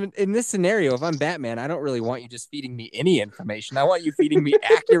this scenario, if I'm Batman, I don't really want you just feeding me any information. I want you feeding me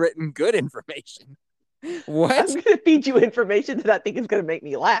accurate and good information. What? I'm going to feed you information that I think is going to make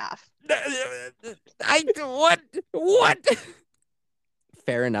me laugh. What?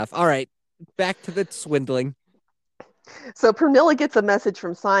 Fair enough. All right. Back to the swindling. So Pernilla gets a message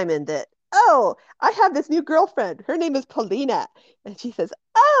from Simon that, oh, I have this new girlfriend. Her name is Paulina. And she says,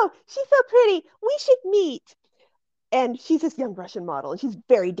 oh, she's so pretty. We should meet. And she's this young Russian model, and she's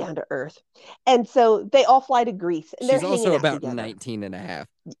very down to earth. And so they all fly to Greece. And she's also about 19 and a half.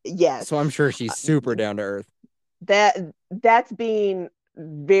 Yes. So I'm sure she's super down to earth. That's being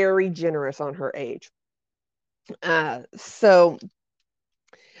very generous on her age. So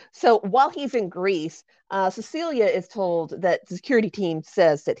while he's in Greece, Cecilia is told that the security team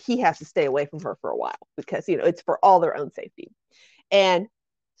says that he has to stay away from her for a while because, it's for all their own safety. And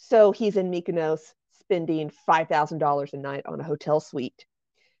so he's in Mykonos spending $5,000 a night on a hotel suite.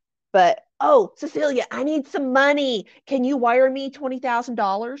 But, oh, Cecilia, I need some money. Can you wire me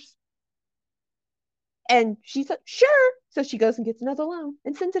 $20,000? And she said, sure. So she goes and gets another loan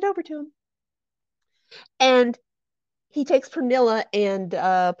and sends it over to him. And he takes Pernilla and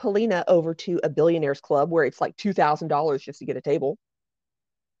Paulina over to a billionaires club where it's like $2,000 just to get a table.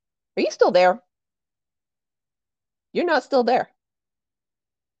 Are you still there? You're not still there.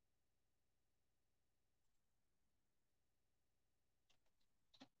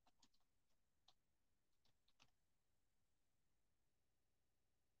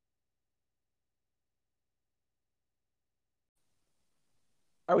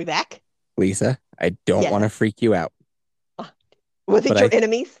 Are we back? Lisa, I don't want to freak you out. Was it your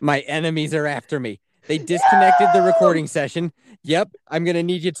enemies? My enemies are after me. They disconnected the recording session. Yep. I'm going to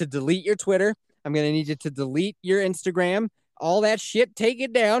need you to delete your Twitter. I'm going to need you to delete your Instagram. All that shit, take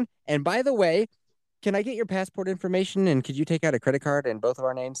it down. And by the way, can I get your passport information? And could you take out a credit card in both of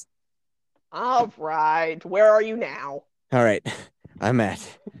our names? All right. Where are you now? All right. I'm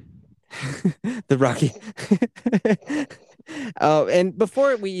at the Rocky. Oh, and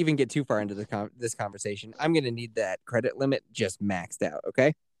before we even get too far into this conversation, I'm going to need that credit limit just maxed out,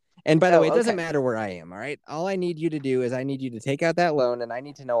 okay? And by the way, it doesn't matter where I am, all right? All I need you to do is I need you to take out that loan, and I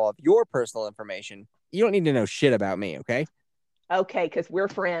need to know all of your personal information. You don't need to know shit about me, okay? Okay, because we're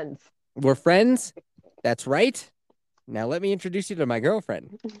friends. We're friends? That's right. Now let me introduce you to my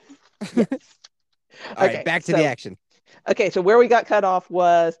girlfriend. Yes. All right, back to the action. Okay, so where we got cut off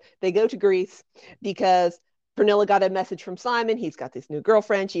was they go to Greece because Pernilla got a message from Simon. He's got this new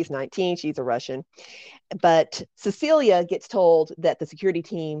girlfriend. She's 19. She's a Russian. But Cecilia gets told that the security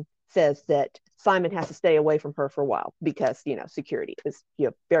team says that Simon has to stay away from her for a while because, security is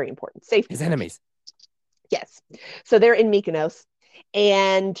very important. Safety. His enemies. Yes. So they're in Mykonos.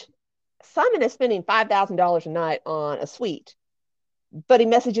 And Simon is spending $5,000 a night on a suite. But he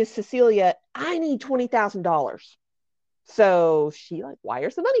messages Cecilia, I need $20,000. So she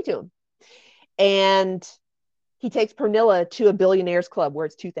wires the money to him. And he takes Pernilla to a billionaires club where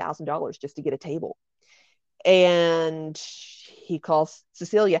it's $2,000 just to get a table. And he calls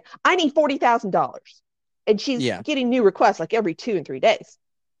Cecilia, I need $40,000. And she's getting new requests like every 2 and 3 days.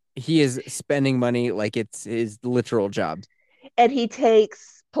 He is spending money like it's his literal job. And he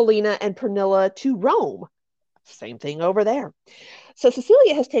takes Polina and Pernilla to Rome. Same thing over there. So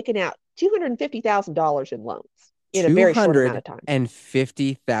Cecilia has taken out $250,000 in loans in a very short amount of time.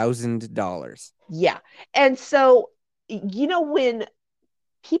 $250,000. Yeah. And so, when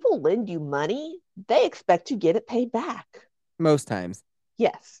people lend you money, they expect to get it paid back. Most times.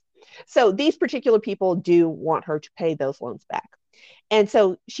 Yes. So these particular people do want her to pay those loans back. And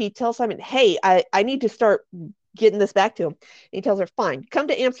so she tells Simon, hey, I need to start getting this back to him. And he tells her, fine, come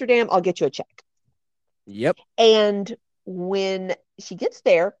to Amsterdam. I'll get you a check. Yep. And when she gets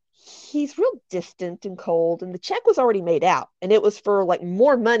there, he's real distant and cold, and the check was already made out, and it was for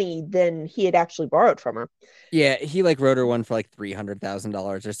more money than he had actually borrowed from her. Yeah, he wrote her one for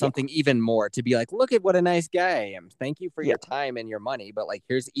 $300,000 or something, even more, to be look at what a nice guy I am. Thank you for your time and your money, but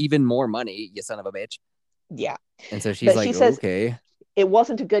here's even more money, you son of a bitch. Yeah. And so she's she says, okay. It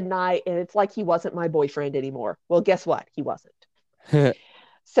wasn't a good night, and it's like he wasn't my boyfriend anymore. Well, guess what? He wasn't.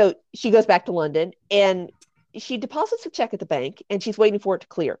 So she goes back to London, and she deposits a check at the bank, and she's waiting for it to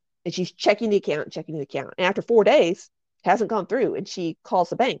clear. And she's checking the account. And after 4 days, it hasn't gone through. And she calls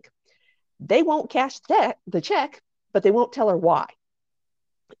the bank. They won't cash the check, but they won't tell her why.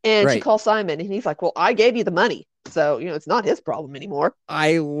 And she calls Simon, and he's like, well, I gave you the money. So, it's not his problem anymore.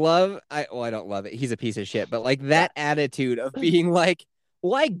 I don't love it. He's a piece of shit. But that attitude of being well,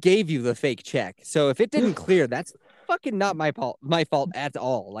 I gave you the fake check. So if it didn't clear, that's fucking not my fault at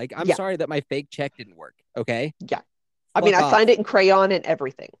all. I'm sorry that my fake check didn't work. Okay. Yeah. I signed it in crayon and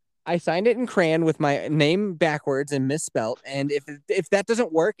everything. I signed it in crayon with my name backwards and misspelt. And if that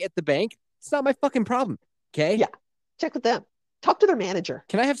doesn't work at the bank, it's not my fucking problem. Okay. Yeah. Check with them. Talk to their manager.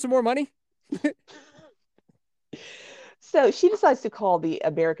 Can I have some more money? So she decides to call the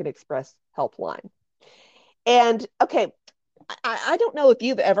American Express helpline. And okay, I don't know if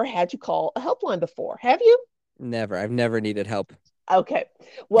you've ever had to call a helpline before. Have you? Never. I've never needed help. Okay.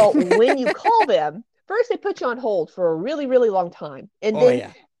 Well, when you call them, first they put you on hold for a really, really long time. And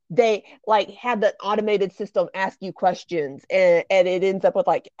then they have the automated system ask you questions, and it ends up with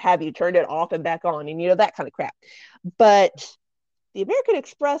have you turned it off and back on, and that kind of crap. But the American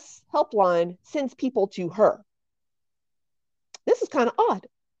Express helpline sends people to her. This is kind of odd.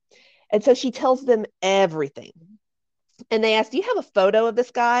 And so she tells them everything. And they ask, do you have a photo of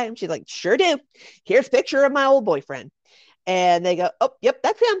this guy? And she's like, sure do. Here's a picture of my old boyfriend. And they go, oh, yep,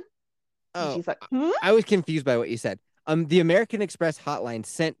 that's him. Oh, and she's like, I was confused by what you said. The American Express hotline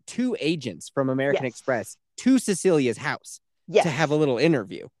sent 2 agents from American Express to Cecilia's house to have a little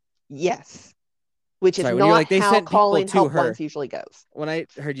interview. Yes. Which is not how calling helplines usually goes. When I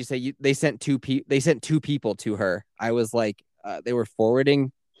heard you say they sent 2 people to her, I was like, they were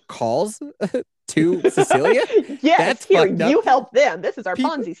forwarding calls to Cecilia? Yes, that's here, you help them. This is our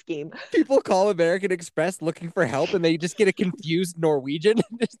Ponzi scheme. People call American Express looking for help, and they just get a confused Norwegian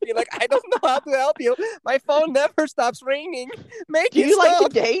and just be like, I don't know how to help you. My phone never stops ringing. Do you like to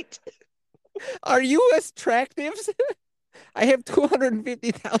date? Are you attractive? I have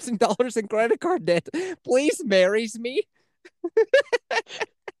 $250,000 in credit card debt. Please marry me.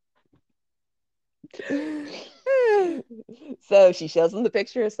 So she shows them the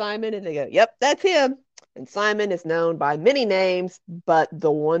picture of Simon, and they go, yep, that's him. And Simon is known by many names, but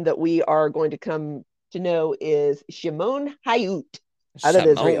the one that we are going to come to know is Shimon Hayut out of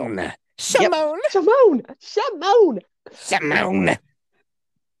Israel. Shimon.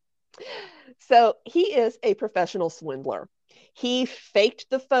 So he is a professional swindler. He faked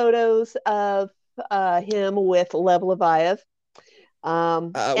the photos of him with Lev Levayev.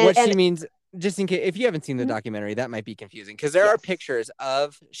 What she means, just in case, if you haven't seen the Mhm. documentary, that might be confusing because there are Yes. pictures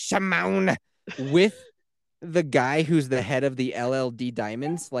of Shimon with the guy who's the head of the LLD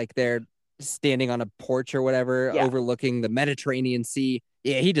Diamonds, like they're standing on a porch or whatever, Yeah. overlooking the Mediterranean Sea.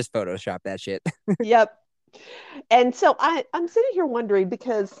 Yeah, he just photoshopped that shit. Yep. And so I'm sitting here wondering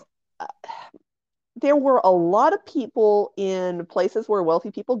because uh, there were a lot of people in places where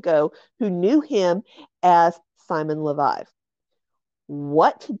wealthy people go who knew him as Simon Levive.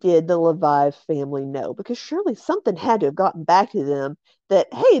 What did the Levive family know? Because surely something had to have gotten back to them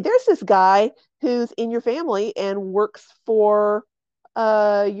that, hey, there's this guy who's in your family and works for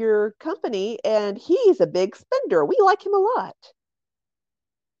your company, and he's a big spender. We like him a lot.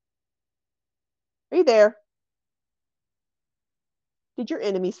 Are you there? Did your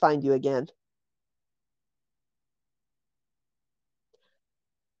enemies find you again?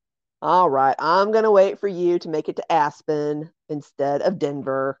 All right, I'm going to wait for you to make it to Aspen instead of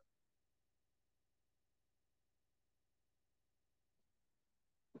Denver.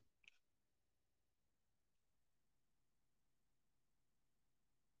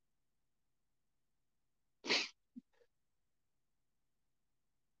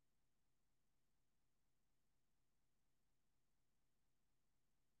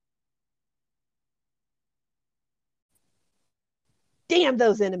 Damn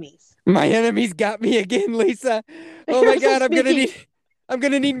those enemies. My enemies got me again, Lisa. Oh They're my so God, sneaky. I'm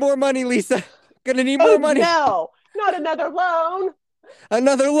gonna need more money, Lisa. Gonna need Oh more money. no, not another loan.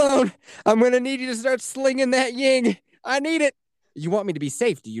 Another loan. I'm gonna need you to start slinging that ying. I need it. You want me to be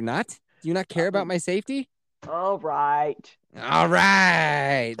safe, do you not? Do you not care about my safety? All right. All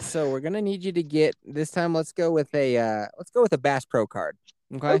right. So we're gonna need you to get this time. Let's go with a Bass Pro card.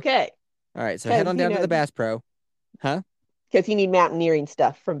 Okay. Okay. All right. So head on down to the Bass Pro. Huh? Because you need mountaineering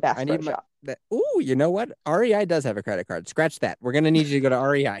stuff from Bass I Pro need Shop. Ooh, you know what? REI does have a credit card. Scratch that. We're gonna need you to go to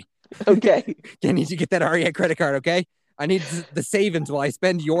REI. Okay. I need you to get that REI credit card. Okay. I need the savings while I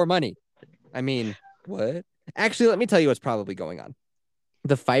spend your money. I mean, what? Actually, let me tell you what's probably going on.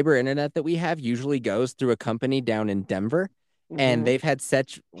 The fiber internet that we have usually goes through a company down in Denver, and they've had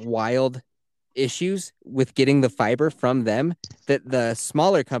such wild issues with getting the fiber from them that the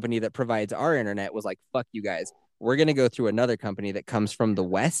smaller company that provides our internet was like, fuck you guys. We're going to go through another company that comes from the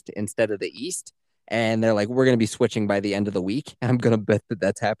West instead of the East. And they're like, we're going to be switching by the end of the week. And I'm going to bet that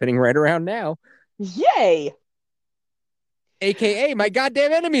that's happening right around now. Yay. AKA, my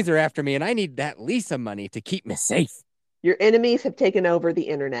goddamn enemies are after me, and I need that Lisa money to keep me safe. Your enemies have taken over the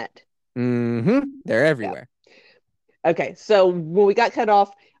internet. They're everywhere. Yeah. Okay, so when we got cut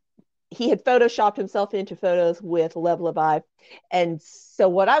off, he had photoshopped himself into photos with Lev Levive. And so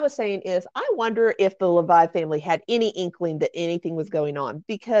what I was saying is, I wonder if the Levive family had any inkling that anything was going on,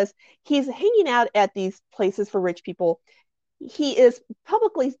 because he's hanging out at these places for rich people. He is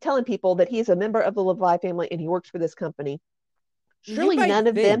publicly telling people that he's a member of the Levive family and he works for this company. Surely none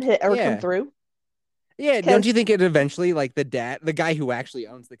of them had ever come through. Yeah, don't you think it eventually, like the guy who actually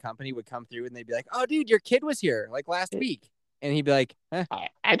owns the company would come through and they'd be like, oh, dude, your kid was here like last week. And he'd be like,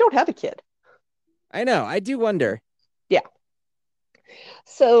 I don't have a kid. I know. I do wonder. Yeah.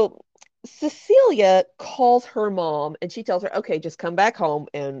 So Cecilia calls her mom and she tells her, okay, just come back home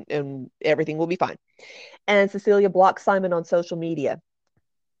and everything will be fine. And Cecilia blocks Simon on social media.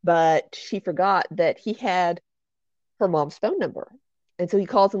 But she forgot that he had her mom's phone number. And so he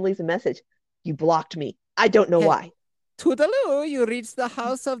calls and leaves a message. You blocked me. I don't know why. Toodaloo, you reached the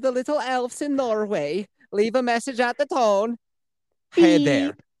house of the little elves in Norway. Leave a message at the tone. Hey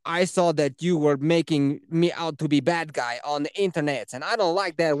there. I saw that you were making me out to be bad guy on the internet, and I don't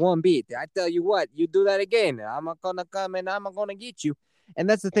like that one bit. I tell you what, you do that again, I'm gonna come and I'm gonna get you. And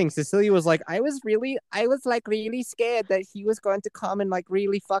that's the thing. Cecilia was like, I was really scared that he was going to come and like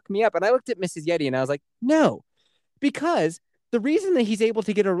really fuck me up. And I looked at Mrs. Yeti and I was like, no, because the reason that he's able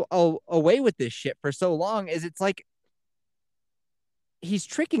to get away with this shit for so long is it's like he's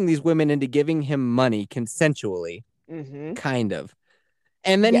tricking these women into giving him money consensually, kind of.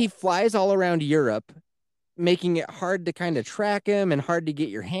 And then he flies all around Europe, making it hard to kind of track him and hard to get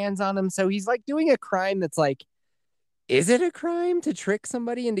your hands on him. So he's like doing a crime that's like, is it a crime to trick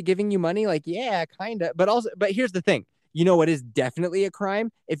somebody into giving you money? Like, yeah, kind of. But here's the thing. You know what is definitely a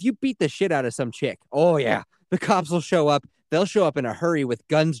crime? If you beat the shit out of some chick, oh yeah, the cops will show up. They'll show up in a hurry with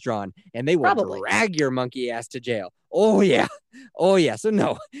guns drawn, and they will drag your monkey ass to jail. Oh yeah. Oh yeah. So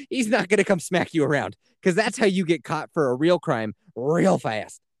no, he's not going to come smack you around, because that's how you get caught for a real crime real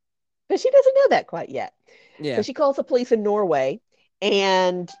fast. But she doesn't know that quite yet. Yeah. So she calls the police in Norway,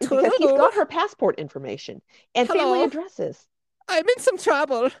 And because he's got her passport information and family addresses. I'm in some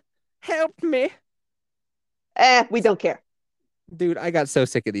trouble. Help me. We don't care. Dude, I got so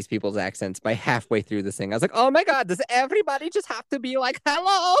sick of these people's accents by halfway through this thing. I was like, oh my God, does everybody just have to be like,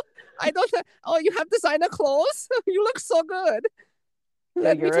 hello? You have designer clothes? You look so good.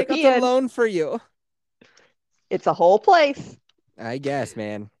 Let me take out a loan for you. It's a whole place. I guess,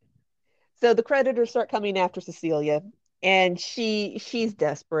 man. So the creditors start coming after Cecilia, and she's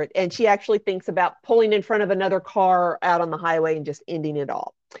desperate, and she actually thinks about pulling in front of another car out on the highway and just ending it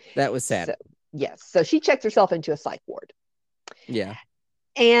all. That was sad. Yes. So she checks herself into a psych ward. Yeah.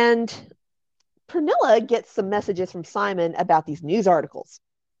 And Pernilla gets some messages from Simon about these news articles.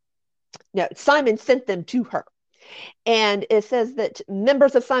 Now, Simon sent them to her. And it says that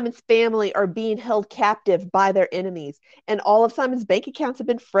members of Simon's family are being held captive by their enemies. And all of Simon's bank accounts have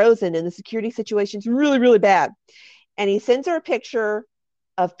been frozen, and the security situation is really, really bad. And he sends her a picture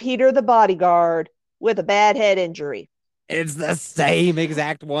of Peter the bodyguard with a bad head injury. It's the same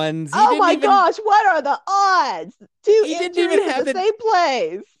exact ones. Oh my gosh, what are the odds? Two injuries in the same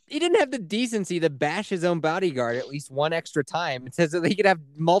place. He didn't have the decency to bash his own bodyguard at least one extra time. It says that he could have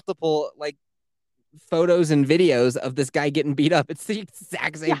multiple photos and videos of this guy getting beat up. It's the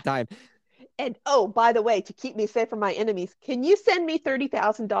exact same time. And by the way, to keep me safe from my enemies, can you send me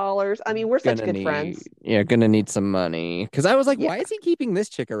 $30,000? I mean, we're such good friends. Yeah, gonna need some money. Because I was like, why is he keeping this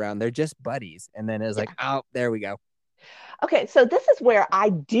chick around? They're just buddies. And then it was like, oh, there we go. Okay, so this is where I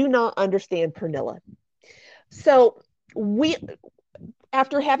do not understand Pernilla. So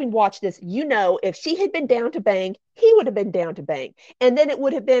after having watched this, if she had been down to bang, he would have been down to bang. And then it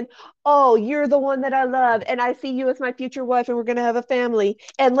would have been, oh, you're the one that I love, and I see you as my future wife, and we're going to have a family,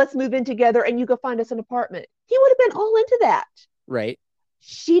 and let's move in together, and you go find us an apartment. He would have been all into that. Right.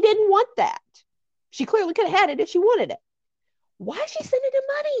 She didn't want that. She clearly could have had it if she wanted it. Why is she sending him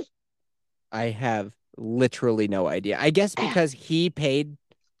money? I have literally no idea. I guess because he paid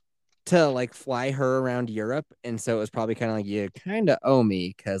to fly her around Europe, and so it was probably kind of like, you kind of owe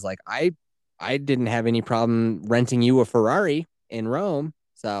me, because I didn't have any problem renting you a Ferrari in Rome.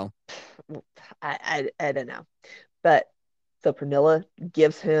 So I don't know, but so Pernilla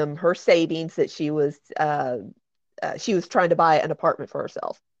gives him her savings that she was trying to buy an apartment for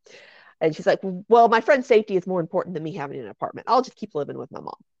herself, and she's like, well, my friend's safety is more important than me having an apartment. I'll just keep living with my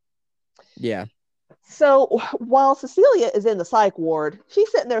mom. Yeah. So while Cecilia is in the psych ward,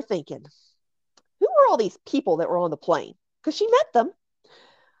 she's sitting there thinking, who were all these people that were on the plane? Because she met them.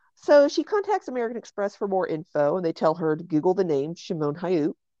 So she contacts American Express for more info, and they tell her to Google the name Shimon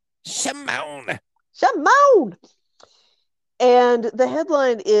Hayut. Shimon! And the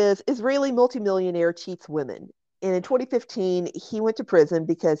headline is Israeli multimillionaire cheats women. And in 2015, he went to prison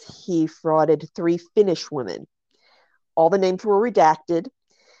because he frauded 3 Finnish women. All the names were redacted.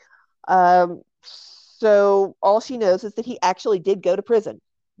 So all she knows is that he actually did go to prison.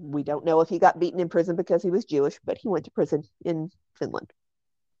 We don't know if he got beaten in prison because he was Jewish, but he went to prison in Finland.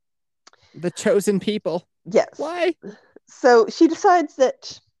 The chosen people. Yes. Why? So she decides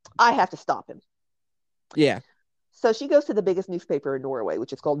that I have to stop him. Yeah. So she goes to the biggest newspaper in Norway,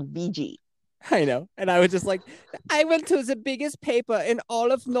 which is called VG. I know. And I was just like, I went to the biggest paper in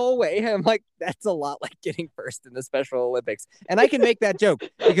all of Norway. And I'm like, that's a lot like getting first in the Special Olympics. And I can make that joke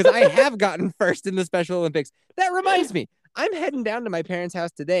because I have gotten first in the Special Olympics. That reminds me, I'm heading down to my parents' house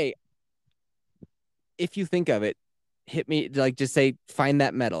today. If you think of it, hit me, just say, find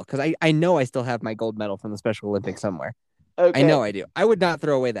that medal. Because I know I still have my gold medal from the Special Olympics somewhere. Okay. I know I do. I would not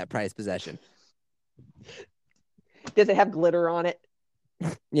throw away that prized possession. Does it have glitter on it?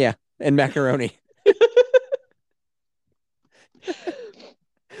 Yeah. And macaroni.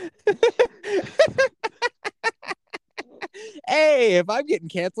 Hey, if I'm getting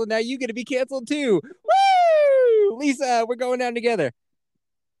canceled, now you get to be canceled too. Woo! Lisa, we're going down together.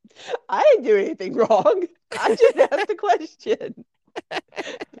 I didn't do anything wrong. I just asked a question.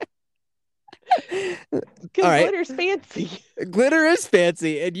 Right. Glitter's fancy. Glitter is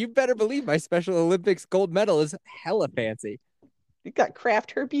fancy, and you better believe my Special Olympics gold medal is hella fancy. You got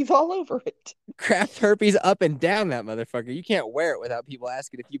Kraft herpes all over it. Kraft herpes up and down that motherfucker. You can't wear it without people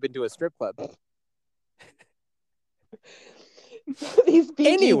asking if you've been to a strip club. These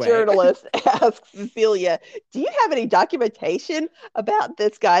BG journalists ask Cecilia, do you have any documentation about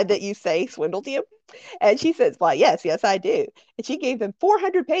this guy that you say swindled you? And she says, well, yes, I do. And she gave them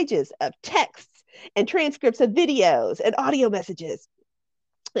 400 pages of texts and transcripts of videos and audio messages.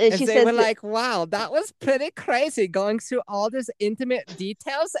 And she they were like, wow, that was pretty crazy going through all these intimate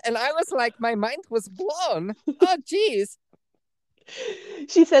details. And I was like, my mind was blown. Oh, geez.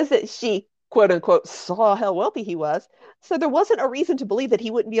 She says that she quote unquote saw how wealthy he was. So there wasn't a reason to believe that he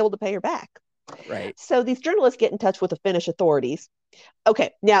wouldn't be able to pay her back. Right. So these journalists get in touch with the Finnish authorities.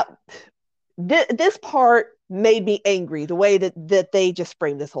 Okay, now this part made me angry, the way that they just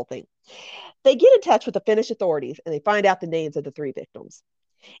framed this whole thing. They get in touch with the Finnish authorities and they find out the names of the 3 victims.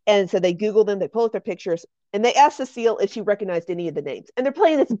 And so they Google them, they pull up their pictures, and they ask Cecile if she recognized any of the names. And they're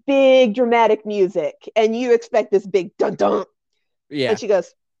playing this big dramatic music, and you expect this big dun dun. Yeah. And she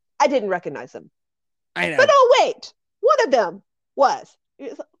goes, I didn't recognize them. I know. But oh, wait, one of them was.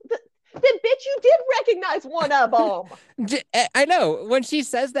 Then, bitch, you did recognize one of them. I know. When she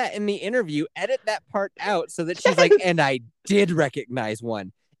says that in the interview, edit that part out so that she's like, and I did recognize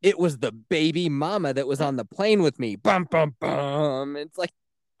one. It was the baby mama that was on the plane with me. Bum, bum, bum. It's like,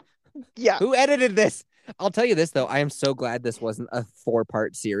 yeah. Who edited this? I'll tell you this, though. I am so glad this wasn't a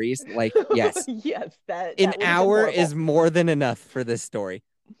 4-part series. Like, yes. Yes. That an hour is more than enough for this story.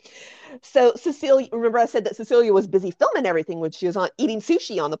 So Cecilia, remember I said that Cecilia was busy filming everything when she was on eating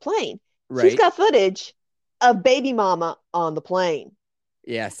sushi on the plane. Right. She's got footage of baby mama on the plane.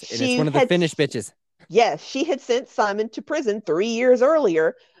 Yes, and it's one of the Finnish bitches. Yes, she had sent Simon to prison 3 years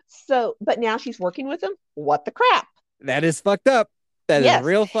earlier. So, but now she's working with him. What the crap? That is fucked up. That is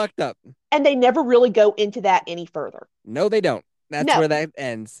real fucked up. And they never really go into that any further. No, they don't. That's where that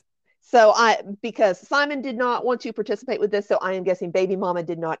ends. So because Simon did not want to participate with this, so I am guessing baby mama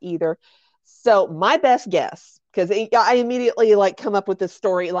did not either. So my best guess, because I immediately come up with this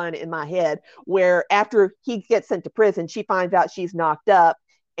storyline in my head where after he gets sent to prison, she finds out she's knocked up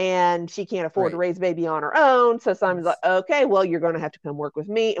and she can't afford to raise baby on her own. So Simon's like, okay, well, you're going to have to come work with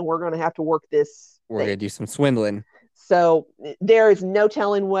me and we're going to have to work this. We're going to do some swindling. So there is no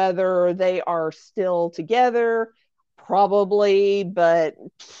telling whether they are still together, probably, but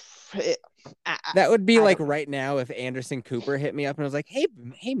that would be like right now if Anderson Cooper hit me up and was like,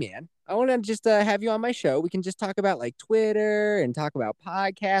 hey man, I want to just have you on my show. We can just talk about like Twitter and talk about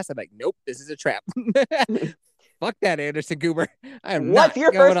podcasts. I'm like, nope, this is a trap. Fuck that, Anderson Cooper. What's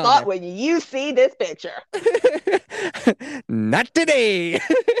your first thought when you see this picture? Not today.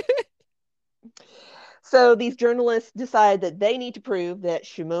 So these journalists decide that they need to prove that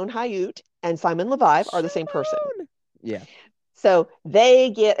Shimon Hayut and Simon Levive are the same person. Yeah. So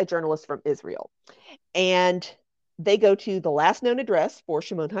they get a journalist from Israel and they go to the last known address for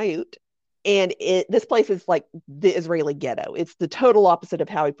Shimon Hayut. And this place is like the Israeli ghetto. It's the total opposite of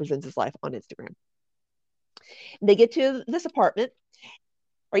how he presents his life on Instagram. They get to this apartment.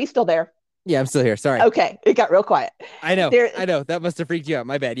 Are you still there? Yeah, I'm still here. Sorry. Okay. It got real quiet. I know. That must have freaked you out.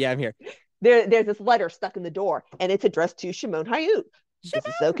 My bad. Yeah, I'm here. There's this letter stuck in the door and it's addressed to Shimon Hayut. This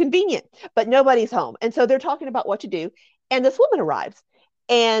is so convenient, but nobody's home. And so they're talking about what to do. And this woman arrives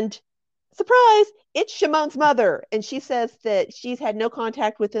and surprise, it's Shimon's mother. And she says that she's had no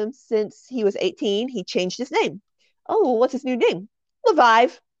contact with him since he was 18. He changed his name. Oh, what's his new name?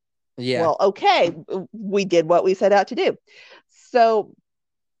 Levive. Yeah. Well, okay. We did what we set out to do. So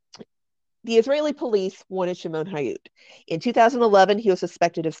the Israeli police wanted Shimon Hayut. In 2011, he was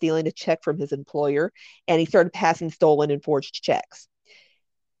suspected of stealing a check from his employer, and he started passing stolen and forged checks.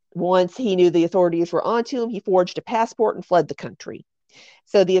 Once he knew the authorities were onto him, he forged a passport and fled the country.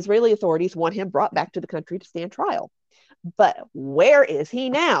 So the Israeli authorities want him brought back to the country to stand trial. But where is he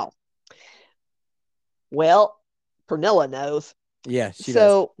now? Well, Pernilla knows. Yeah, she does.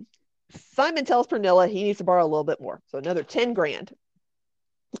 So Simon tells Pernilla he needs to borrow a little bit more. So another 10 grand.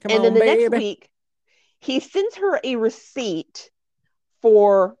 And then the next week, he sends her a receipt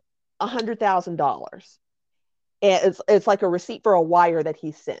for $100,000. And it's like a receipt for a wire that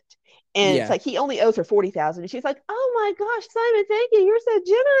he sent. And it's like he only owes her $40,000. And she's like, oh my gosh, Simon, thank you. You're so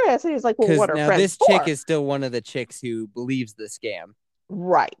generous. And he's like, well, what are friends this for? Chick is still one of the chicks who believes the scam.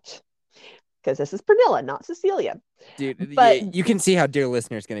 Right. Because this is Pernilla, not Cecilia. Dude, but you can see how dear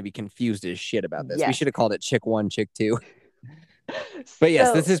listeners going to be confused as shit about this. Yes. We should have called it Chick 1, Chick 2. But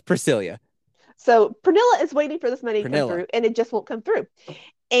yes, this is Priscilla. So Pernilla is waiting for this money to come through, and it just won't come through.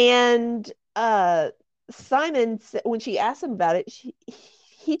 And Simon, when she asks him about it,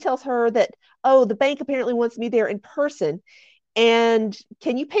 he tells her that, oh, the bank apparently wants me there in person. And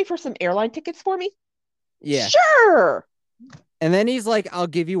can you pay for some airline tickets for me? Yeah. Sure. And then he's like, I'll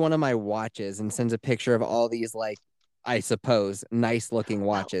give you one of my watches, and sends a picture of all these, like, I suppose, nice looking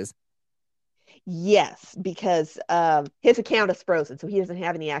watches. Yes, because his account is frozen, so he doesn't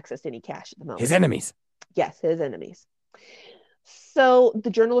have any access to any cash at the moment. His enemies. Yes, his enemies. So the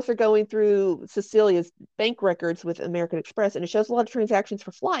journalists are going through Cecilia's bank records with American Express, and it shows a lot of transactions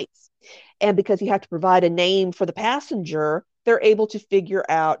for flights. And because you have to provide a name for the passenger, they're able to figure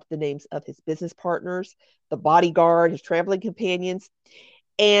out the names of his business partners, the bodyguard, his traveling companions.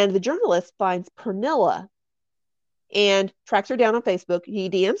 And the journalist finds Pernilla and tracks her down on Facebook. He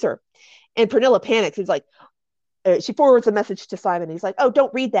DMs her. And Pernilla panics. He's like, she forwards a message to Simon. He's like, oh,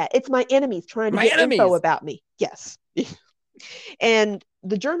 don't read that. It's my enemies trying to get info about me. Yes. And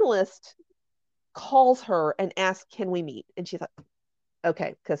the journalist calls her and asks, can we meet? And she's like,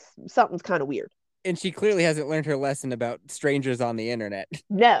 okay, because something's kind of weird. And she clearly hasn't learned her lesson about strangers on the internet.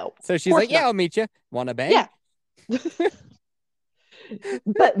 No. So she's like, yeah, I'll meet you. Want to bang? Yeah.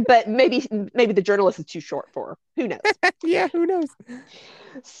 but maybe the journalist is too short for her. Who knows? Yeah, who knows?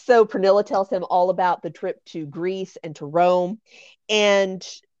 So Pernilla tells him all about the trip to Greece and to Rome, and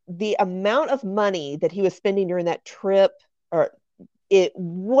the amount of money that he was spending during that trip, or it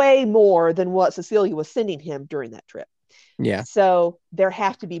way more than what Cecilia was sending him during that trip. Yeah. So there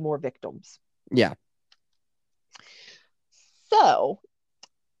have to be more victims. Yeah. So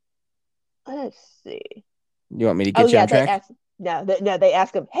let's see. You want me to get you on track? They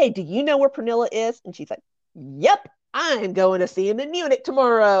ask him, hey, do you know where Pernilla is? And she's like, yep, I'm going to see him in Munich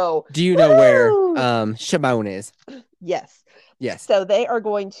tomorrow. Do you know where Shimon is? Yes. Yes. So they are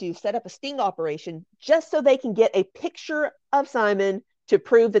going to set up a sting operation just so they can get a picture of Simon to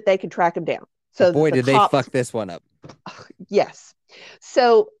prove that they can track him down. So boy, did they fuck this one up. Yes.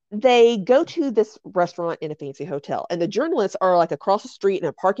 So they go to this restaurant in a fancy hotel, and the journalists are like across the street in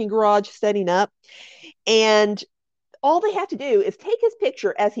a parking garage setting up. And all they have to do is take his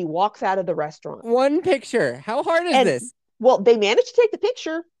picture as he walks out of the restaurant. One picture. How hard is this? Well, they managed to take the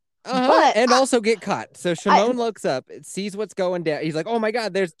picture. But also get caught. So Shimon looks up, sees what's going down. He's like, "Oh my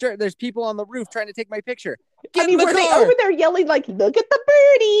god, there's people on the roof trying to take my picture." Were they over there yelling like, "Look at the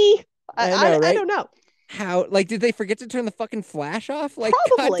birdie"? I don't know. How? Like, did they forget to turn the fucking flash off? Like,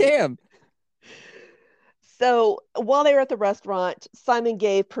 probably. goddamn. So while they were at the restaurant, Simon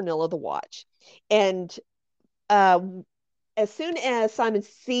gave Pernilla the watch, and as soon as Simon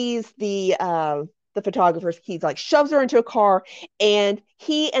sees the photographer's keys, like shoves her into a car, and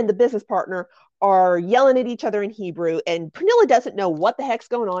he and the business partner are yelling at each other in Hebrew, and Pernilla doesn't know what the heck's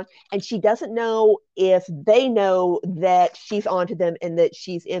going on, and she doesn't know if they know that she's onto them and that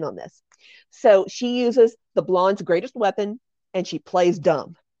she's in on this. So she uses the blonde's greatest weapon, and she plays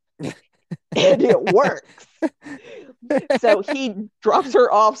dumb. And it works. So he drops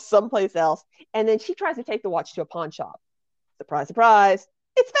her off someplace else, and then she tries to take the watch to a pawn shop. Surprise, surprise,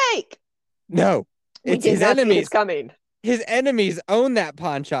 it's fake. No. It's his enemies coming. His enemies own that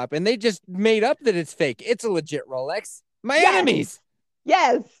pawn shop, and they just made up that it's fake. It's a legit Rolex. My enemies.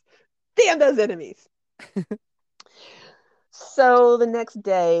 Yes. Damn those enemies. So the next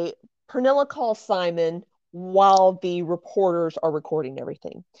day, Pernilla calls Simon while the reporters are recording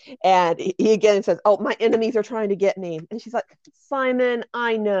everything. And he again says, oh, my enemies are trying to get me. And she's like, Simon,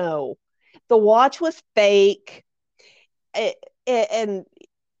 I know. The watch was fake. And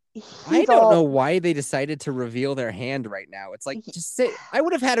I don't know why they decided to reveal their hand right now. It's like, just say, I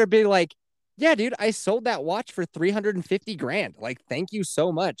would have had her be like, yeah, dude, I sold that watch for $350,000. Like, thank you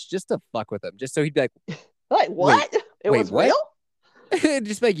so much. Just to fuck with him. Just so he'd be like, what? It was real?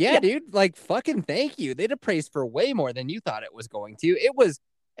 Just like, yeah, dude, like, fucking thank you. They'd appraised for way more than you thought it was going to.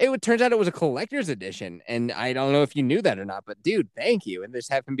 Turns out it was a collector's edition. And I don't know if you knew that or not, but dude, thank you. And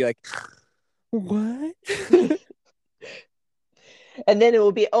just have him be like, what? And then it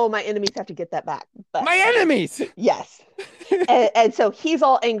will be, oh, my enemies have to get that back. But, my enemies! Yes. and so he's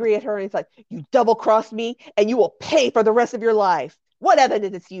all angry at her, and he's like, you double-crossed me, and you will pay for the rest of your life. What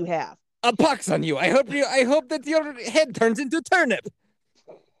evidence do you have? A pox on you. I hope that your head turns into a turnip.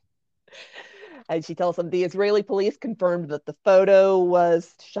 And she tells him the Israeli police confirmed that the photo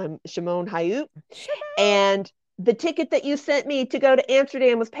was Shimon Hayut. And the ticket that you sent me to go to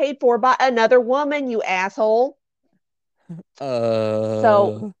Amsterdam was paid for by another woman, you asshole.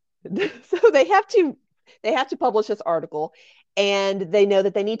 So they have to publish this article, and they know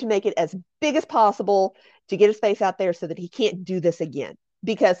that they need to make it as big as possible to get his face out there so that he can't do this again.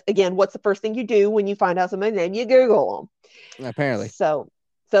 Because again, what's the first thing you do when you find out somebody's name? You Google them. Apparently. So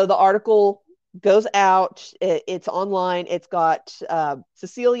the article goes out. It's online. It's got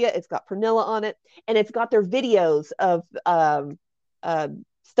Cecilia. It's got Pernilla on it, and it's got their videos of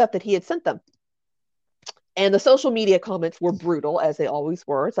stuff that he had sent them. And the social media comments were brutal, as they always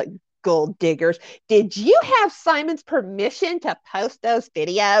were. It's like, gold diggers. Did you have Simon's permission to post those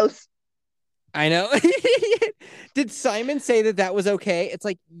videos? I know. Did Simon say that was okay? It's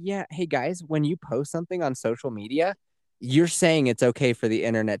like, yeah, hey guys, when you post something on social media, you're saying it's okay for the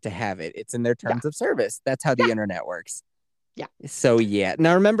internet to have it. It's in their terms of service. That's how the internet works. Yeah. So yeah.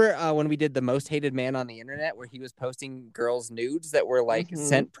 Now remember when we did the most hated man on the internet, where he was posting girls' nudes that were like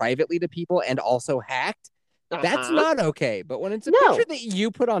sent privately to people and also hacked? That's not okay. But when it's a No. picture that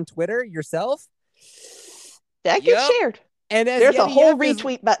you put on Twitter yourself, that gets shared. And there's a whole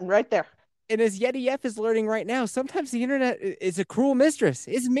retweet button right there. And as Yeti F is learning right now, sometimes the internet is a cruel mistress.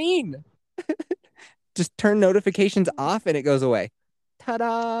 It's mean. Just turn notifications off and it goes away.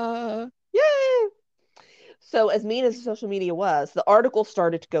 Ta-da! Yay! So as mean as social media was, the article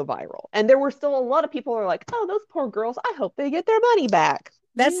started to go viral. And there were still a lot of people who are like, oh, those poor girls, I hope they get their money back.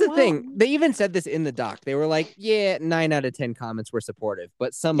 That's the thing. They even said this in the doc. They were like, yeah, 9 out of 10 comments were supportive,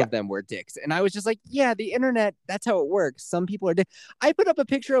 but some of them were dicks. And I was just like, yeah, the internet, that's how it works. Some people are dicks. I put up a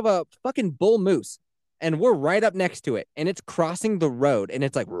picture of a fucking bull moose and we're right up next to it and it's crossing the road and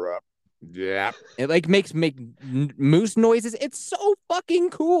it's like, yeah, it like makes moose noises. It's so fucking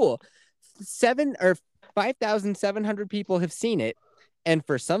cool. 5,700 people have seen it. And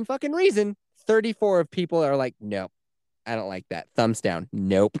for some fucking reason, 34 of people are like, no. I don't like that. Thumbs down.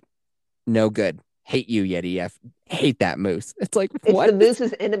 Nope. No good. Hate you, Yeti F. Hate that moose. It's like, what? It's the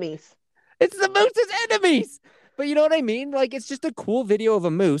moose's enemies. It's the moose's enemies. But you know what I mean? Like, it's just a cool video of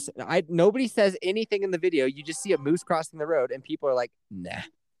a moose. Nobody says anything in the video. You just see a moose crossing the road and people are like, nah,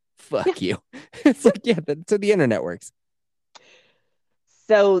 fuck you. It's like, yeah, that's how the internet works.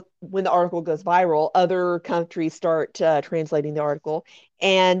 So when the article goes viral, other countries start translating the article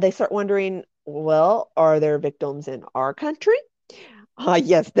and they start wondering, well, are there victims in our country?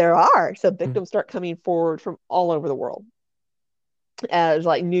 Yes, there are. So victims start coming forward from all over the world. As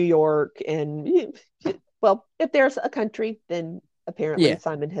like New York and, well, if there's a country, then apparently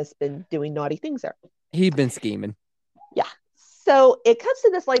Simon has been doing naughty things there. He's been scheming. Yeah. So it comes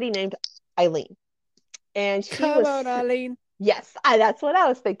to this lady named Eileen. And she Come on, Eileen. Yes, that's what I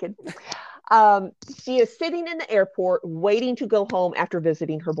was thinking. She is sitting in the airport waiting to go home after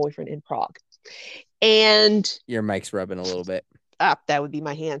visiting her boyfriend in Prague. And your mic's rubbing a little bit. That would be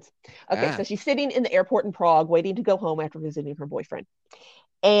my hands. Okay, so she's sitting in the airport in Prague waiting to go home after visiting her boyfriend.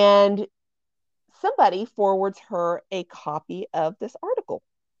 And somebody forwards her a copy of this article.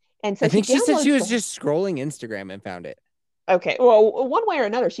 And so I think she said she was just scrolling Instagram and found it. Okay, well, one way or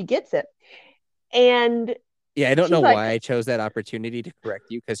another, she gets it. And yeah, I don't know why I chose that opportunity to correct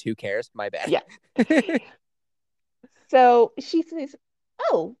you, because who cares? My bad. Yeah. So she says,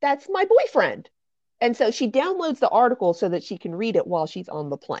 oh, that's my boyfriend. And so she downloads the article so that she can read it while she's on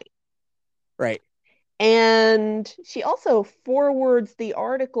the plane. Right. And she also forwards the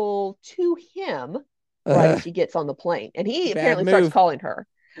article to him right as she gets on the plane. And he apparently starts calling her.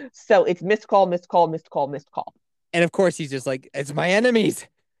 So it's missed call, missed call, missed call, missed call. And of course, he's just like, it's my enemies.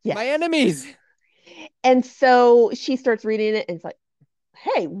 Yes. My enemies. And so she starts reading it and it's like,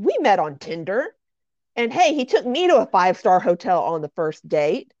 hey, we met on Tinder. And hey, he took me to a 5-star hotel on the first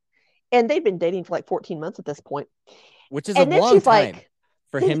date. And they've been dating for like 14 months at this point. Which is a long time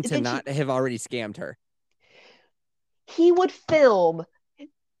for him to not have already scammed her. He would film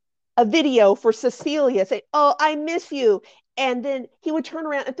a video for Cecilia saying, oh, I miss you. And then he would turn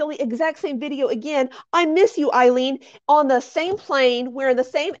around and film the exact same video again. I miss you, Eileen, on the same plane, wearing the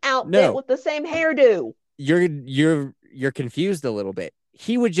same outfit with the same hairdo. You're confused a little bit.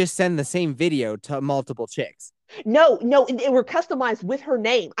 He would just send the same video to multiple chicks. No, they were customized with her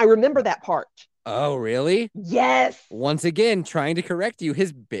name. I remember that part. Oh, really? Yes. Once again, trying to correct you,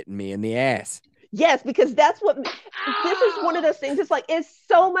 has bitten me in the ass. Yes, because that's what this is one of those things. It's like, it's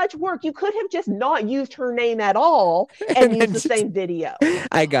so much work. You could have just not used her name at all and used the same video.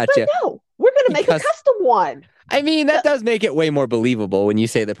 I gotcha. No, we're going to make a custom one. I mean, that does make it way more believable when you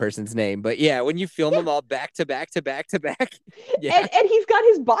say the person's name. But yeah, when you film them all back to back to back to back. Yeah. And he's got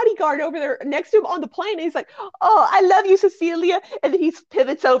his bodyguard over there next to him on the plane. And he's like, oh, I love you, Cecilia. And then he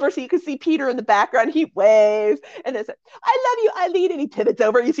pivots over so you can see Peter in the background. He waves. And then it's like, I love you, Eileen. And he pivots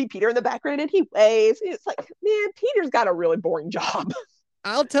over. You see Peter in the background and he waves. And it's like, man, Peter's got a really boring job.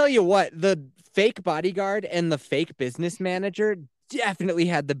 I'll tell you what, the fake bodyguard and the fake business manager definitely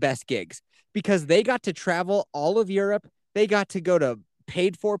had the best gigs. Because they got to travel all of Europe. They got to go to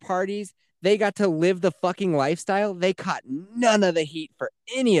paid for parties. They got to live the fucking lifestyle. They caught none of the heat for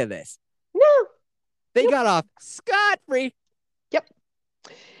any of this. No. They got off scot-free. Yep.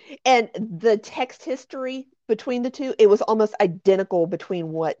 And the text history between the two, it was almost identical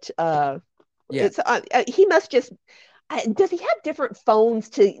between what he must just does he have different phones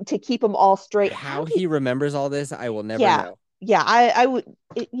to keep them all straight? How he remembers all this, I will never know. Yeah, I would,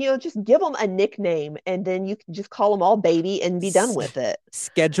 just give them a nickname and then you can just call them all baby and be done with it.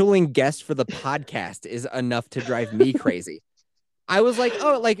 Scheduling guests for the podcast is enough to drive me crazy. I was like,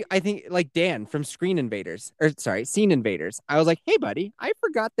 I think like Dan from Scene Invaders. I was like, hey buddy, I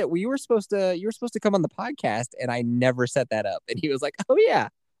forgot that you were supposed to come on the podcast and I never set that up. And he was like, oh yeah,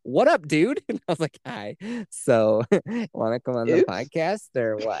 what up, dude? And I was like, hi. So, want to come on the Oops. podcast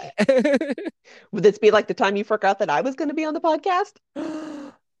or what? Would this be like the time you forgot that I was going to be on the podcast?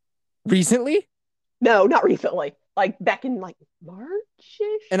 Recently? No, not recently. Like back in like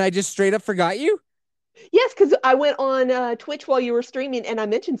March-ish. And I just straight up forgot you? Yes, because I went on Twitch while you were streaming and I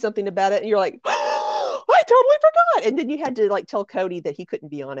mentioned something about it and you're like, oh, I totally forgot. And then you had to like tell Cody that he couldn't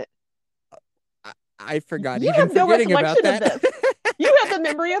be on it. I forgot You even have no forgetting about recollection that. of this. You have the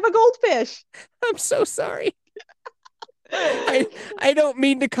memory of a goldfish. I'm so sorry. I don't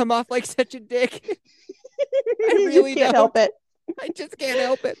mean to come off like such a dick. I really can't don't. help it. I just can't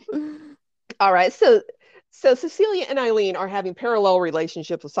help it. All right, so Cecilia and Eileen are having parallel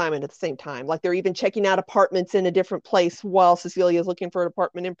relationships with Simon at the same time. Like they're even checking out apartments in a different place while Cecilia is looking for an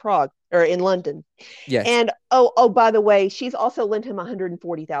apartment in Prague or in London. Yes. And oh, by the way, she's also lent him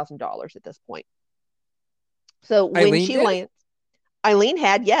 $140,000 at this point. So when Eileen she did? lands, Eileen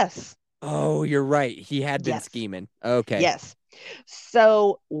had, yes. Oh, you're right. He had been Yes. scheming. Okay. Yes.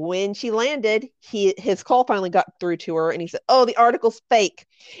 So when she landed, his call finally got through to her, and he said, "Oh, the article's fake,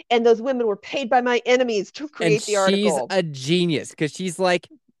 and those women were paid by my enemies to create the article." She's a genius because she's like,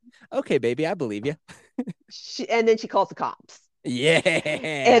 "Okay, baby, I believe you." And then she calls the cops. Yeah.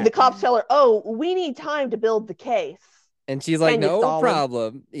 And the cops tell her, "Oh, we need time to build the case." And she's like, Can you no stall him?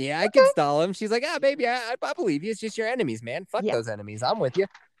 problem. Yeah, I can stall him. She's like, baby, I believe you. It's just your enemies, man. Fuck Yeah. those enemies. I'm with you.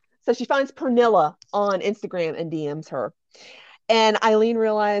 So she finds Pernilla on Instagram and DMs her. And Eileen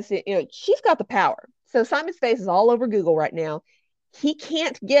realized that, she's got the power. So Simon's face is all over Google right now. He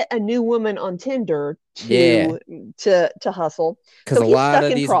can't get a new woman on Tinder to hustle. Because So a he's lot stuck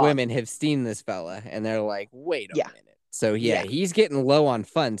of in these Prague. women have seen this fella and they're like, wait a Yeah. minute. So Yeah. he's getting low on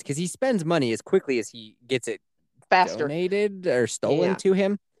funds because he spends money as quickly as he gets it Faster. donated or stolen Yeah. to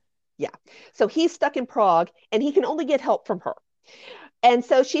him. Yeah. So he's stuck in Prague and he can only get help from her. And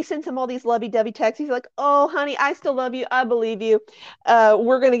so she sends him all these lovey-dovey texts. He's like, "Oh, honey, I still love you. I believe you.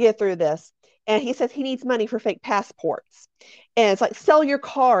 We're going to get through this." And he says he needs money for fake passports. And it's like, "Sell your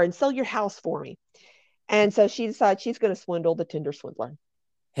car and sell your house for me." And so she decides she's going to swindle the Tinder swindler.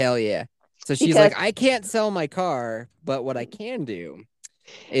 Hell yeah. So she's like, I can't sell my car, but what I can do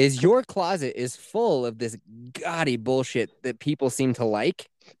is your closet is full of this gaudy bullshit that people seem to like.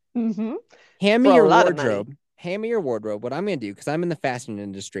 Mm-hmm. Hand me For a your lot of wardrobe. Hand me your wardrobe. What I'm going to do, because I'm in the fashion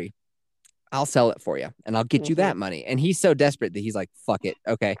industry, I'll sell it for you and I'll get you that money. And he's so desperate that he's like, fuck it.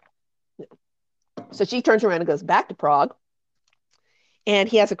 Okay. So she turns around and goes back to Prague. And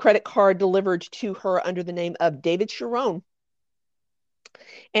he has a credit card delivered to her under the name of David Sharon.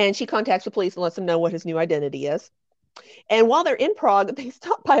 And she contacts the police and lets them know what his new identity is. And while they're in Prague, they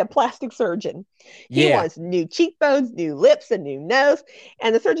stop by a plastic surgeon. He wants new cheekbones, new lips, a new nose.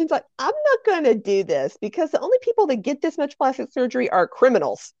 And the surgeon's like, "I'm not going to do this because the only people that get this much plastic surgery are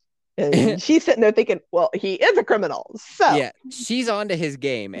criminals." And she's sitting there thinking, well, he is a criminal. So yeah, she's onto his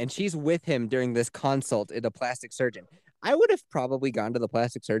game and she's with him during this consult at a plastic surgeon. I would have probably gone to the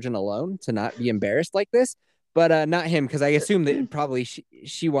plastic surgeon alone to not be embarrassed like this. But not him, because I assume that probably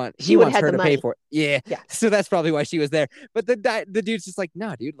he wants her to pay for it. Yeah. So that's probably why she was there. But the dude's just like,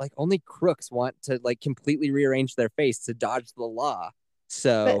 nah, dude, like only crooks want to like completely rearrange their face to dodge the law.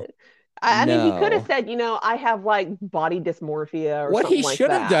 So I mean, he could have said, I have like body dysmorphia or what something he like should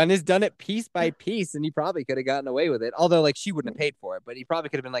that. have done is done it piece by piece, and he probably could have gotten away with it. Although like she wouldn't have paid for it, but he probably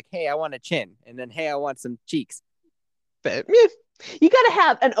could have been like, hey, I want a chin, and then hey, I want some cheeks. But you got to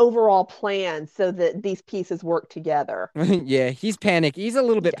have an overall plan so that these pieces work together. Yeah, he's panic. He's a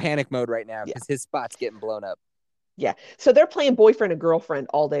little bit panic mode right now because his spot's getting blown up. Yeah. So they're playing boyfriend and girlfriend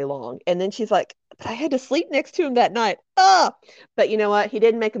all day long. And then she's like, "But I had to sleep next to him that night." But you know what? He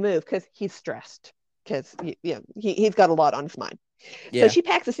didn't make a move because he's stressed because he's got a lot on his mind. Yeah. So she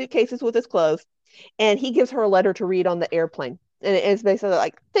packs the suitcases with his clothes and he gives her a letter to read on the airplane. And it's basically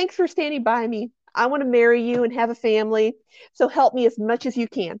like, "Thanks for standing by me. I want to marry you and have a family. So help me as much as you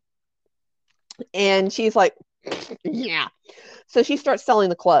can." And she's like, yeah. So she starts selling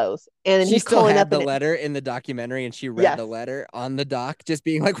the clothes. And then she he's still calling had up the letter in the documentary and she read the letter on the doc, just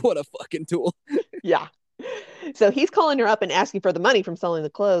being like, what a fucking tool. Yeah. So he's calling her up and asking for the money from selling the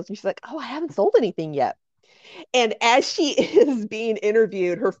clothes. And she's like, "Oh, I haven't sold anything yet." And as she is being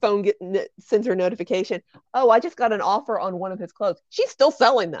interviewed, her phone sends her a notification. "Oh, I just got an offer on one of his clothes." She's still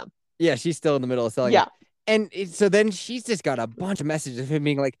selling them. Yeah, she's still in the middle of selling. Yeah. And so then she's just got a bunch of messages of him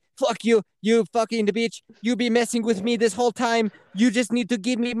being like, "Fuck you, you fucking bitch. You be messing with me this whole time. You just need to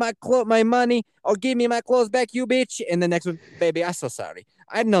give me my money or give me my clothes back, you bitch." And the next one, "Baby, I'm so sorry.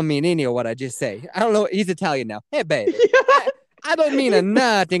 I don't mean any of what I just say. I don't know." He's Italian now. "Hey, baby, I don't mean a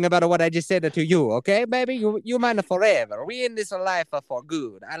nothing about what I just said to you, okay, baby? You mine forever. We in this life for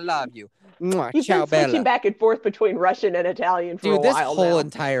good. I love you. Mwah, You've ciao, been switching Bella. back and forth between Russian and Italian for a Dude, this while whole now.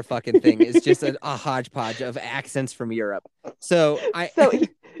 entire fucking thing is just a hodgepodge of accents from Europe. So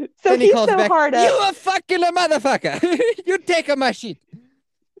then he he's calls so back, hard up. you a fucking motherfucker. You take my shit.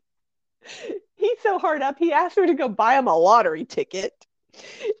 He's so hard up. He asked her to go buy him a lottery ticket.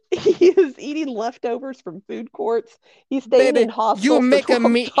 He is eating leftovers from food courts. He's staying in hostels. You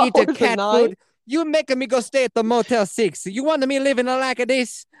making me eat a cat food. Night. You making me go stay at the Motel 6. You want me living like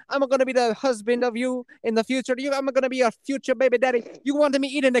this? I'm going to be the husband of you in the future. I'm going to be your future baby daddy. You want me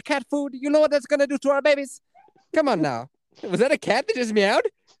eating the cat food? You know what that's going to do to our babies? Come on now. Was that a cat that just meowed?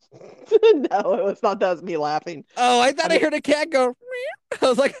 No, it was not. That was me laughing. Oh, I thought I heard a cat go. I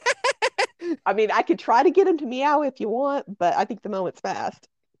was like, I mean, I could try to get him to meow if you want, but I think the moment's passed.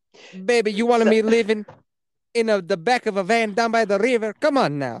 Baby, you wanted me living in the back of a van down by the river? Come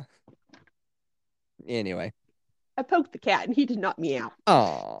on now. Anyway. I poked the cat and he did not meow.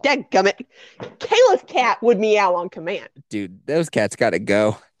 Oh. Dadgummit. Kayla's cat would meow on command. Dude, those cats got to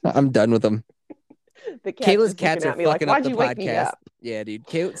go. I'm done with them. Kayla's cats are fucking up the podcast. Yeah,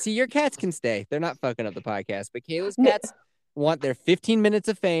 dude. See, your cats can stay. They're not fucking up the podcast, but Kayla's cats want their 15 minutes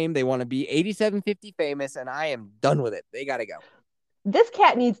of fame. They want to be 8750 famous, and I am done with it. They got to go. This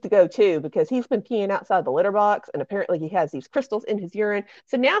cat needs to go too because he's been peeing outside the litter box, and apparently he has these crystals in his urine.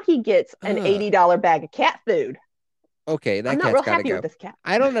 So now he gets an $80 bag of cat food. Okay, that cat's got to go. With this cat.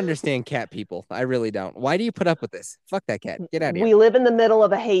 I don't understand cat people. I really don't. Why do you put up with this? Fuck that cat. Get out of here. We live in the middle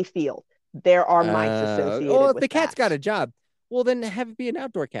of a hayfield. There are mice associated with the cat's got a job. Well, then have it be an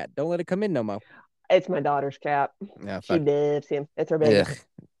outdoor cat. Don't let it come in no more. It's my daughter's cat. No, she loves him. It's her baby. Ugh.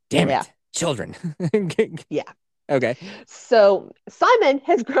 Damn it. Children. Yeah. Okay. So Simon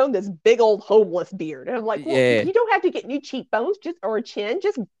has grown this big old homeless beard. And I'm like, well, you don't have to get new cheekbones or a chin.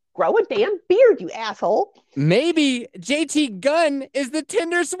 Just grow a damn beard, you asshole. Maybe JT Gunn is the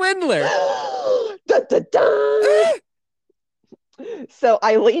Tinder swindler. Dun, dun, dun. So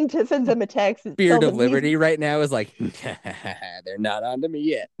Eileen sends him a text. Beard of Liberty right now is like, they're not onto me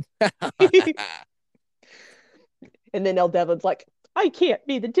yet. And then Elle Devon's like, I can't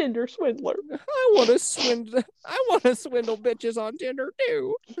be the Tinder swindler. I want to swindle bitches on Tinder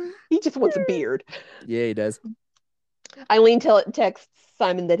too. He just wants a beard. Yeah, he does. Eileen texts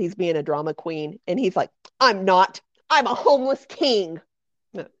Simon that he's being a drama queen, and he's like, I'm not. I'm a homeless king.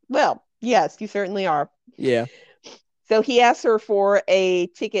 Well, yes, you certainly are. Yeah. So he asks her for a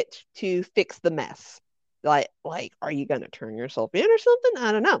ticket to fix the mess. Like, are you going to turn yourself in or something?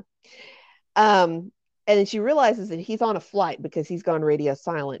 I don't know. And then she realizes that he's on a flight because he's gone radio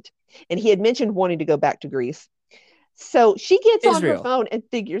silent. And he had mentioned wanting to go back to Greece. So she gets Israel. On her phone and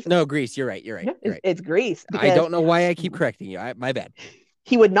figures... No, Greece. You're right. No, it's Greece. I don't know why I keep correcting you. My bad.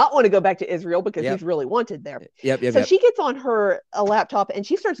 He would not want to go back to Israel because he's really wanted there. Yep. She gets on her laptop and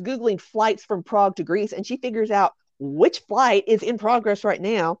she starts Googling flights from Prague to Greece. And she figures out which flight is in progress right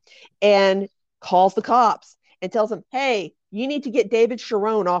now and calls the cops and tells them, hey, you need to get David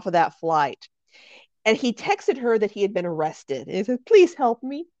Sharon off of that flight. And he texted her that he had been arrested. And he said, please help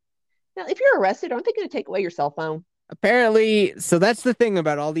me. Now, if you're arrested, aren't they going to take away your cell phone? Apparently. So that's the thing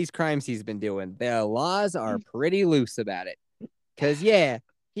about all these crimes he's been doing. The laws are pretty loose about it. Because,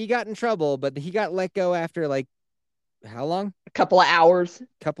 he got in trouble, but he got let go after, how long? A couple of hours.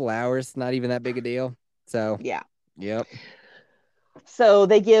 Not even that big a deal. So, yeah. Yep. So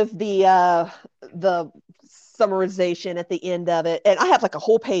they give the summarization at the end of it. And I have a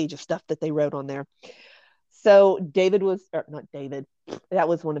whole page of stuff that they wrote on there. So not David, that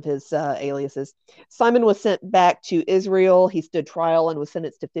was one of his aliases. Simon was sent back to Israel. He stood trial and was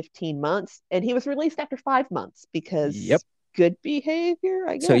sentenced to 15 months. And he was released after 5 months because good behavior,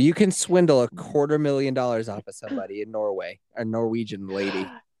 I guess. So you can swindle $250,000 off of somebody in Norway, a Norwegian lady.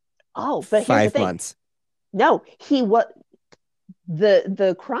 Oh, but 5 months. No,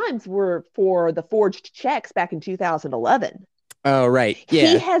 the crimes were for the forged checks back in 2011. Oh, right. Yeah.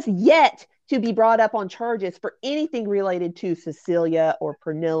 He has yet to be brought up on charges for anything related to Cecilia or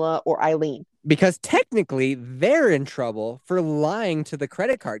Pernilla or Eileen. Because technically they're in trouble for lying to the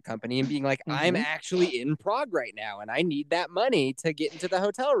credit card company and being like, I'm actually in Prague right now and I need that money to get into the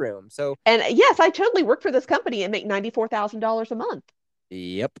hotel room. So, and yes, I totally work for this company and make $94,000 a month.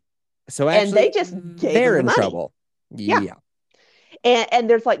 Yep. So actually, and they just they're in trouble. Yeah. And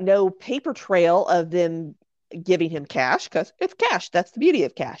there's no paper trail of them giving him cash because it's cash. That's the beauty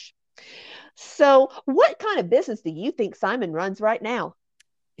of cash. So what kind of business do you think Simon runs right now?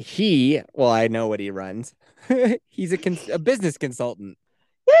 I know what he runs. He's a business consultant.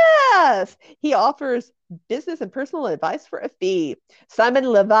 Yes, he offers business and personal advice for a fee. Simon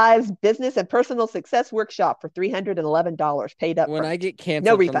Levi's Business and Personal Success Workshop for $311 paid up When front. I get No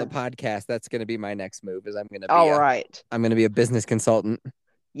canceled from the refunds. podcast, that's going to be my next move. Is All right. I'm going to be a business consultant.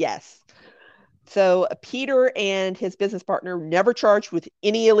 Yes. So Peter and his business partner never charged with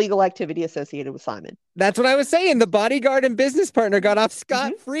any illegal activity associated with Simon. That's what I was saying. The bodyguard and business partner got off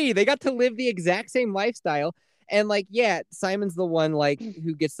scot-free. They got to live the exact same lifestyle. And like, yeah, Simon's the one like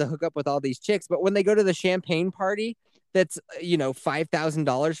who gets to hook up with all these chicks. But when they go to the champagne party, that's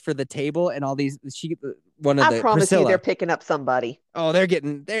 $5,000 for the table and all these. I promise Priscilla, you, they're picking up somebody. Oh, they're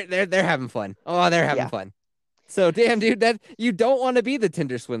having fun. Oh, they're having fun. So damn, dude, that you don't want to be the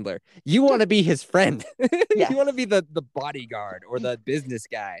Tinder swindler. You want to be his friend. Yes. You want to be the bodyguard or the business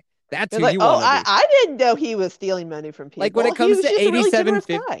guy. That's who like, you want to be. I didn't know he was stealing money from people. Like when it comes to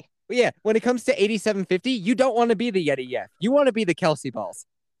 8750, really yeah, when it comes to 8750, you don't want to be the Yeti Yef. You want to be the Kelsey Balls.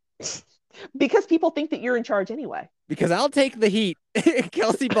 Because people think that you're in charge anyway. Because I'll take the heat.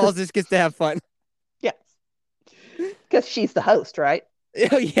 Kelsey Balls just gets to have fun. Yes. Because she's the host, right?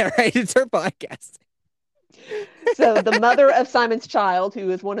 Oh yeah, right. It's her podcast. So the mother of Simon's child, who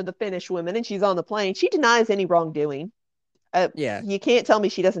is one of the Finnish women, and she's on the plane, she denies any wrongdoing. Yeah. You can't tell me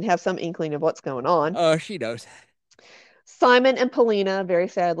she doesn't have some inkling of what's going on. Oh, she knows. Simon and Polina, very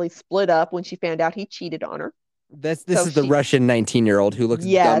sadly, split up when she found out he cheated on her. This is the Russian 19-year-old who looks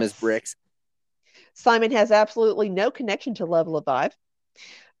dumb as bricks. Simon has absolutely no connection to Love Levive.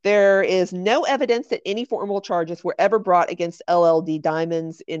 There is no evidence that any formal charges were ever brought against LLD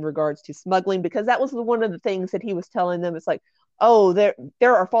Diamonds in regards to smuggling, because that was one of the things that he was telling them. It's like, oh, there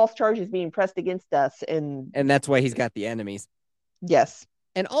are false charges being pressed against us. And that's why he's got the enemies. Yes.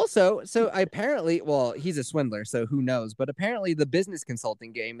 And also, so apparently, well, he's a swindler, so who knows? But apparently the business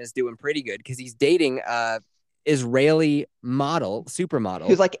consulting game is doing pretty good because he's dating Israeli supermodel.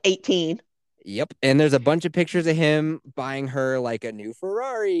 Who's like 18. Yep. And there's a bunch of pictures of him buying her like a new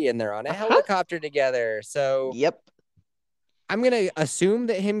Ferrari and they're on a helicopter together. So yep. I'm going to assume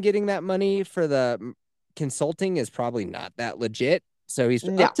that him getting that money for the consulting is probably not that legit. So he's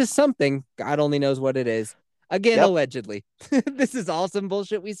up to something. God only knows what it is. Again, allegedly. This is all some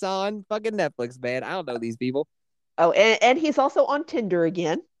bullshit we saw on fucking Netflix, man. I don't know these people. Oh, and he's also on Tinder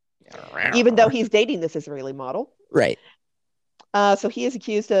again, even though he's dating this Israeli model. Right. So he is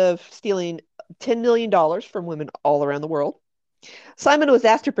accused of stealing $10 million from women all around the world. Simon was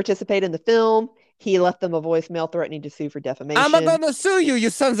asked to participate in the film. He left them a voicemail threatening to sue for defamation. I'm gonna sue you, you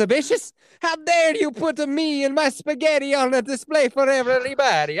sons of bitches! How dare you put me and my spaghetti on a display for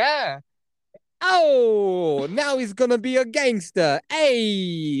everybody, huh? Oh, now he's gonna be a gangster.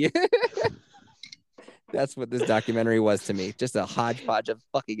 Hey! That's what this documentary was to me. Just a hodgepodge of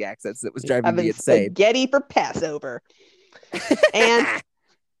fucking accents that was driving me insane. Spaghetti for Passover. And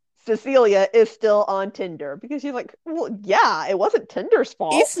Cecilia is still on Tinder because she's like, well, yeah, it wasn't Tinder's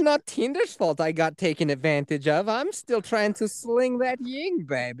fault. It's not Tinder's fault I got taken advantage of. I'm still trying to sling that ying,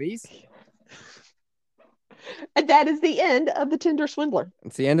 babies. And that is the end of the Tinder swindler.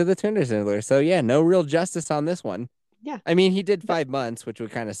 It's the end of the Tinder swindler. So yeah, no real justice on this one. Yeah. I mean, he did 5 months, which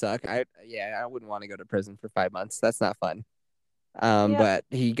would kind of suck. I wouldn't want to go to prison for 5 months. That's not fun. But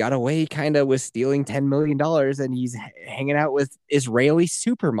he got away kind of with stealing $10 million and he's hanging out with Israeli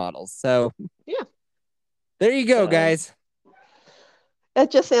supermodels. So yeah, there you go, guys.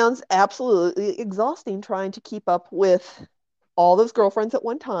 It just sounds absolutely exhausting trying to keep up with all those girlfriends at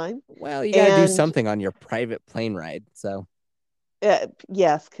one time. Well, you gotta do something on your private plane ride. So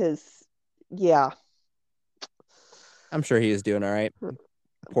yes, because I'm sure he was doing all right.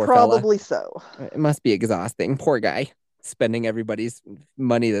 Poor Probably fella. So. It must be exhausting. Poor guy. Spending everybody's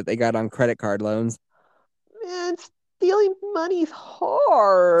money that they got on credit card loans. Man, stealing money's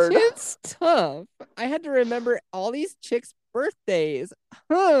hard. It's tough. I had to remember all these chicks' birthdays.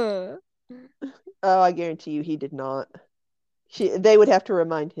 Huh. Oh, I guarantee you he did not. They would have to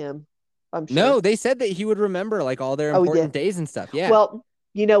remind him, I'm sure. No, they said that he would remember like all their important days and stuff. Yeah. Well,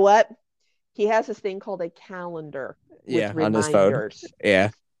 you know what? He has this thing called a calendar. With on his phone. Yeah.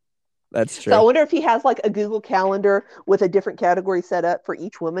 That's true. So I wonder if he has like a Google Calendar with a different category set up for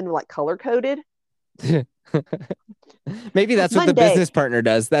each woman, like color coded. Maybe that's what the business partner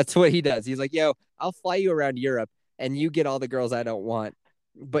does. That's what he does. He's like, yo, I'll fly you around Europe and you get all the girls I don't want,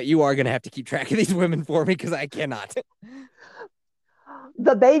 but you are going to have to keep track of these women for me because I cannot.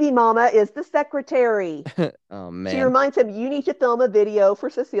 The baby mama is the secretary. Oh, man. She reminds him, you need to film a video for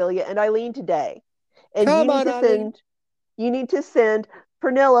Cecilia and Eileen today. And you need to send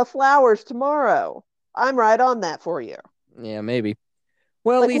Pernilla flowers tomorrow. I'm right on that for you. Yeah, maybe.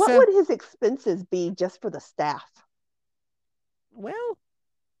 Well, like, Lisa, what would his expenses be just for the staff? Well,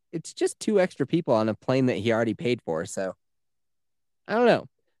 it's just 2 extra people on a plane that he already paid for. So I don't know.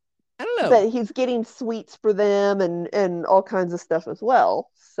 But he's getting suites for them and all kinds of stuff as well.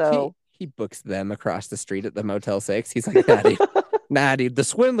 So he books them across the street at the Motel 6. He's like, nah, dude, the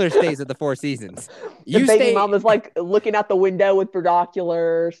swindler stays at the Four Seasons. The baby mama's like looking out the window with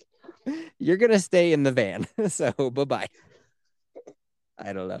binoculars. You're gonna stay in the van. So bye-bye.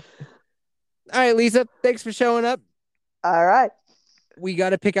 I don't know. All right, Lisa, thanks for showing up. All right. We got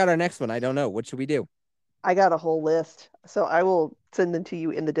to pick out our next one. I don't know. What should we do? I got a whole list, so I will send them to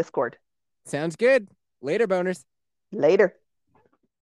you in the Discord. Sounds good. Later, boners. Later.